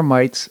of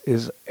termites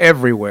is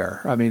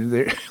everywhere. I mean,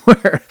 they're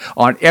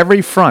on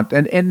every front.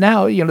 And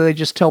now, they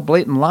just tell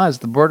blatant lies.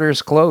 The border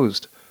is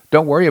closed.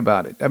 Don't worry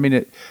about it. I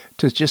mean,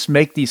 to just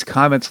make these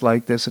comments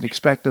like this and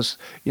expect us,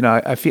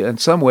 I feel in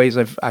some ways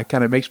I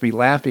kind of makes me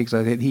laugh because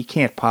I think he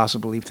can't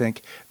possibly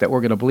think that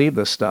we're going to believe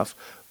this stuff.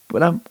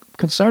 But I'm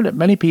concerned that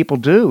many people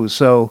do.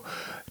 So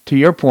to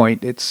your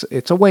point, it's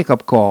a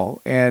wake-up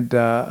call. And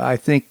I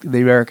think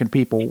the American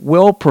people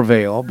will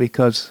prevail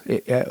because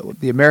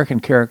the American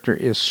character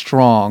is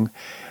strong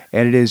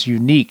and it is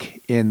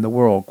unique in the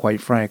world, quite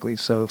frankly.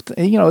 So,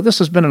 this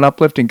has been an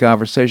uplifting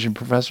conversation,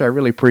 Professor. I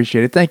really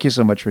appreciate it. Thank you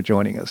so much for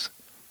joining us.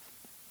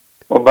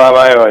 Well, Bob,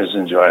 I always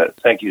enjoy it.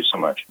 Thank you so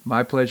much.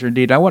 My pleasure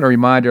indeed. I want to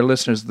remind our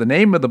listeners the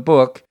name of the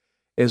book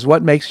is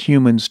What Makes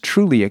Humans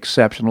Truly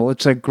Exceptional.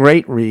 It's a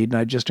great read, and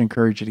I just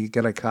encourage you to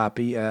get a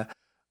copy.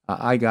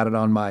 I got it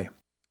on my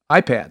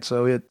iPad,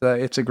 so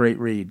it's a great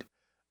read.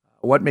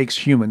 What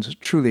Makes Humans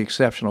Truly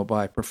Exceptional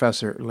by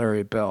Professor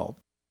Larry Bell.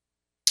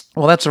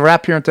 Well, that's a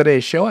wrap here on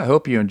today's show. I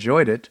hope you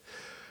enjoyed it.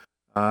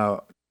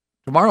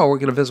 Tomorrow we're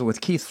going to visit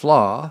with Keith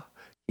Flaw.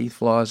 Keith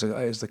Flaw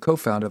is the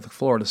co-founder of the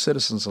Florida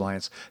Citizens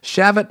Alliance.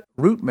 Shavit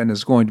Rootman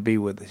is going to be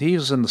with us.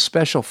 He's in the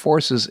Special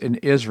Forces in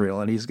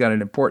Israel, and he's got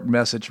an important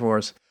message for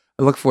us.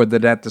 I look forward to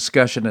that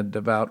discussion and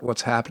about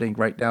what's happening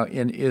right now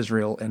in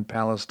Israel and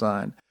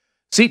Palestine.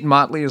 Seton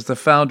Motley is the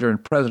founder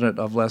and president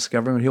of Less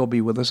Government. He'll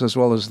be with us, as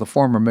well as the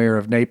former mayor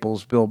of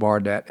Naples, Bill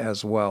Barnett,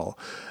 as well.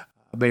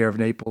 Mayor of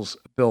Naples,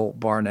 Bill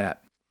Barnett.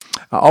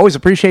 I always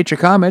appreciate your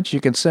comments.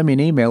 You can send me an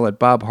email at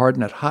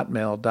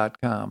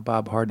bobharden@hotmail.com,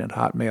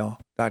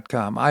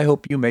 bobharden@hotmail.com. I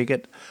hope you make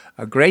it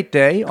a great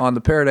day on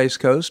the Paradise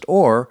Coast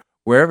or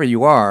wherever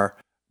you are.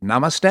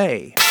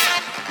 Namaste.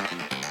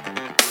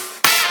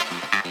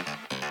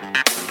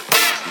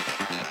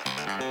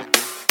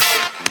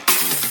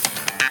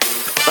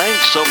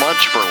 Thanks so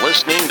much for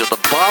listening to The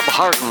Bob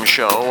Harden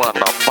Show on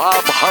the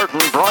Bob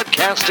Harden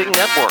Broadcasting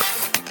Network.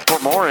 For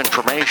more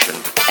information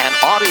and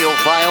audio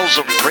files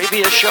of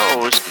previous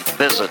shows,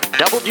 visit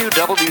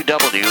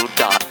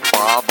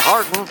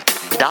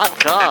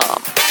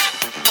www.bobharden.com.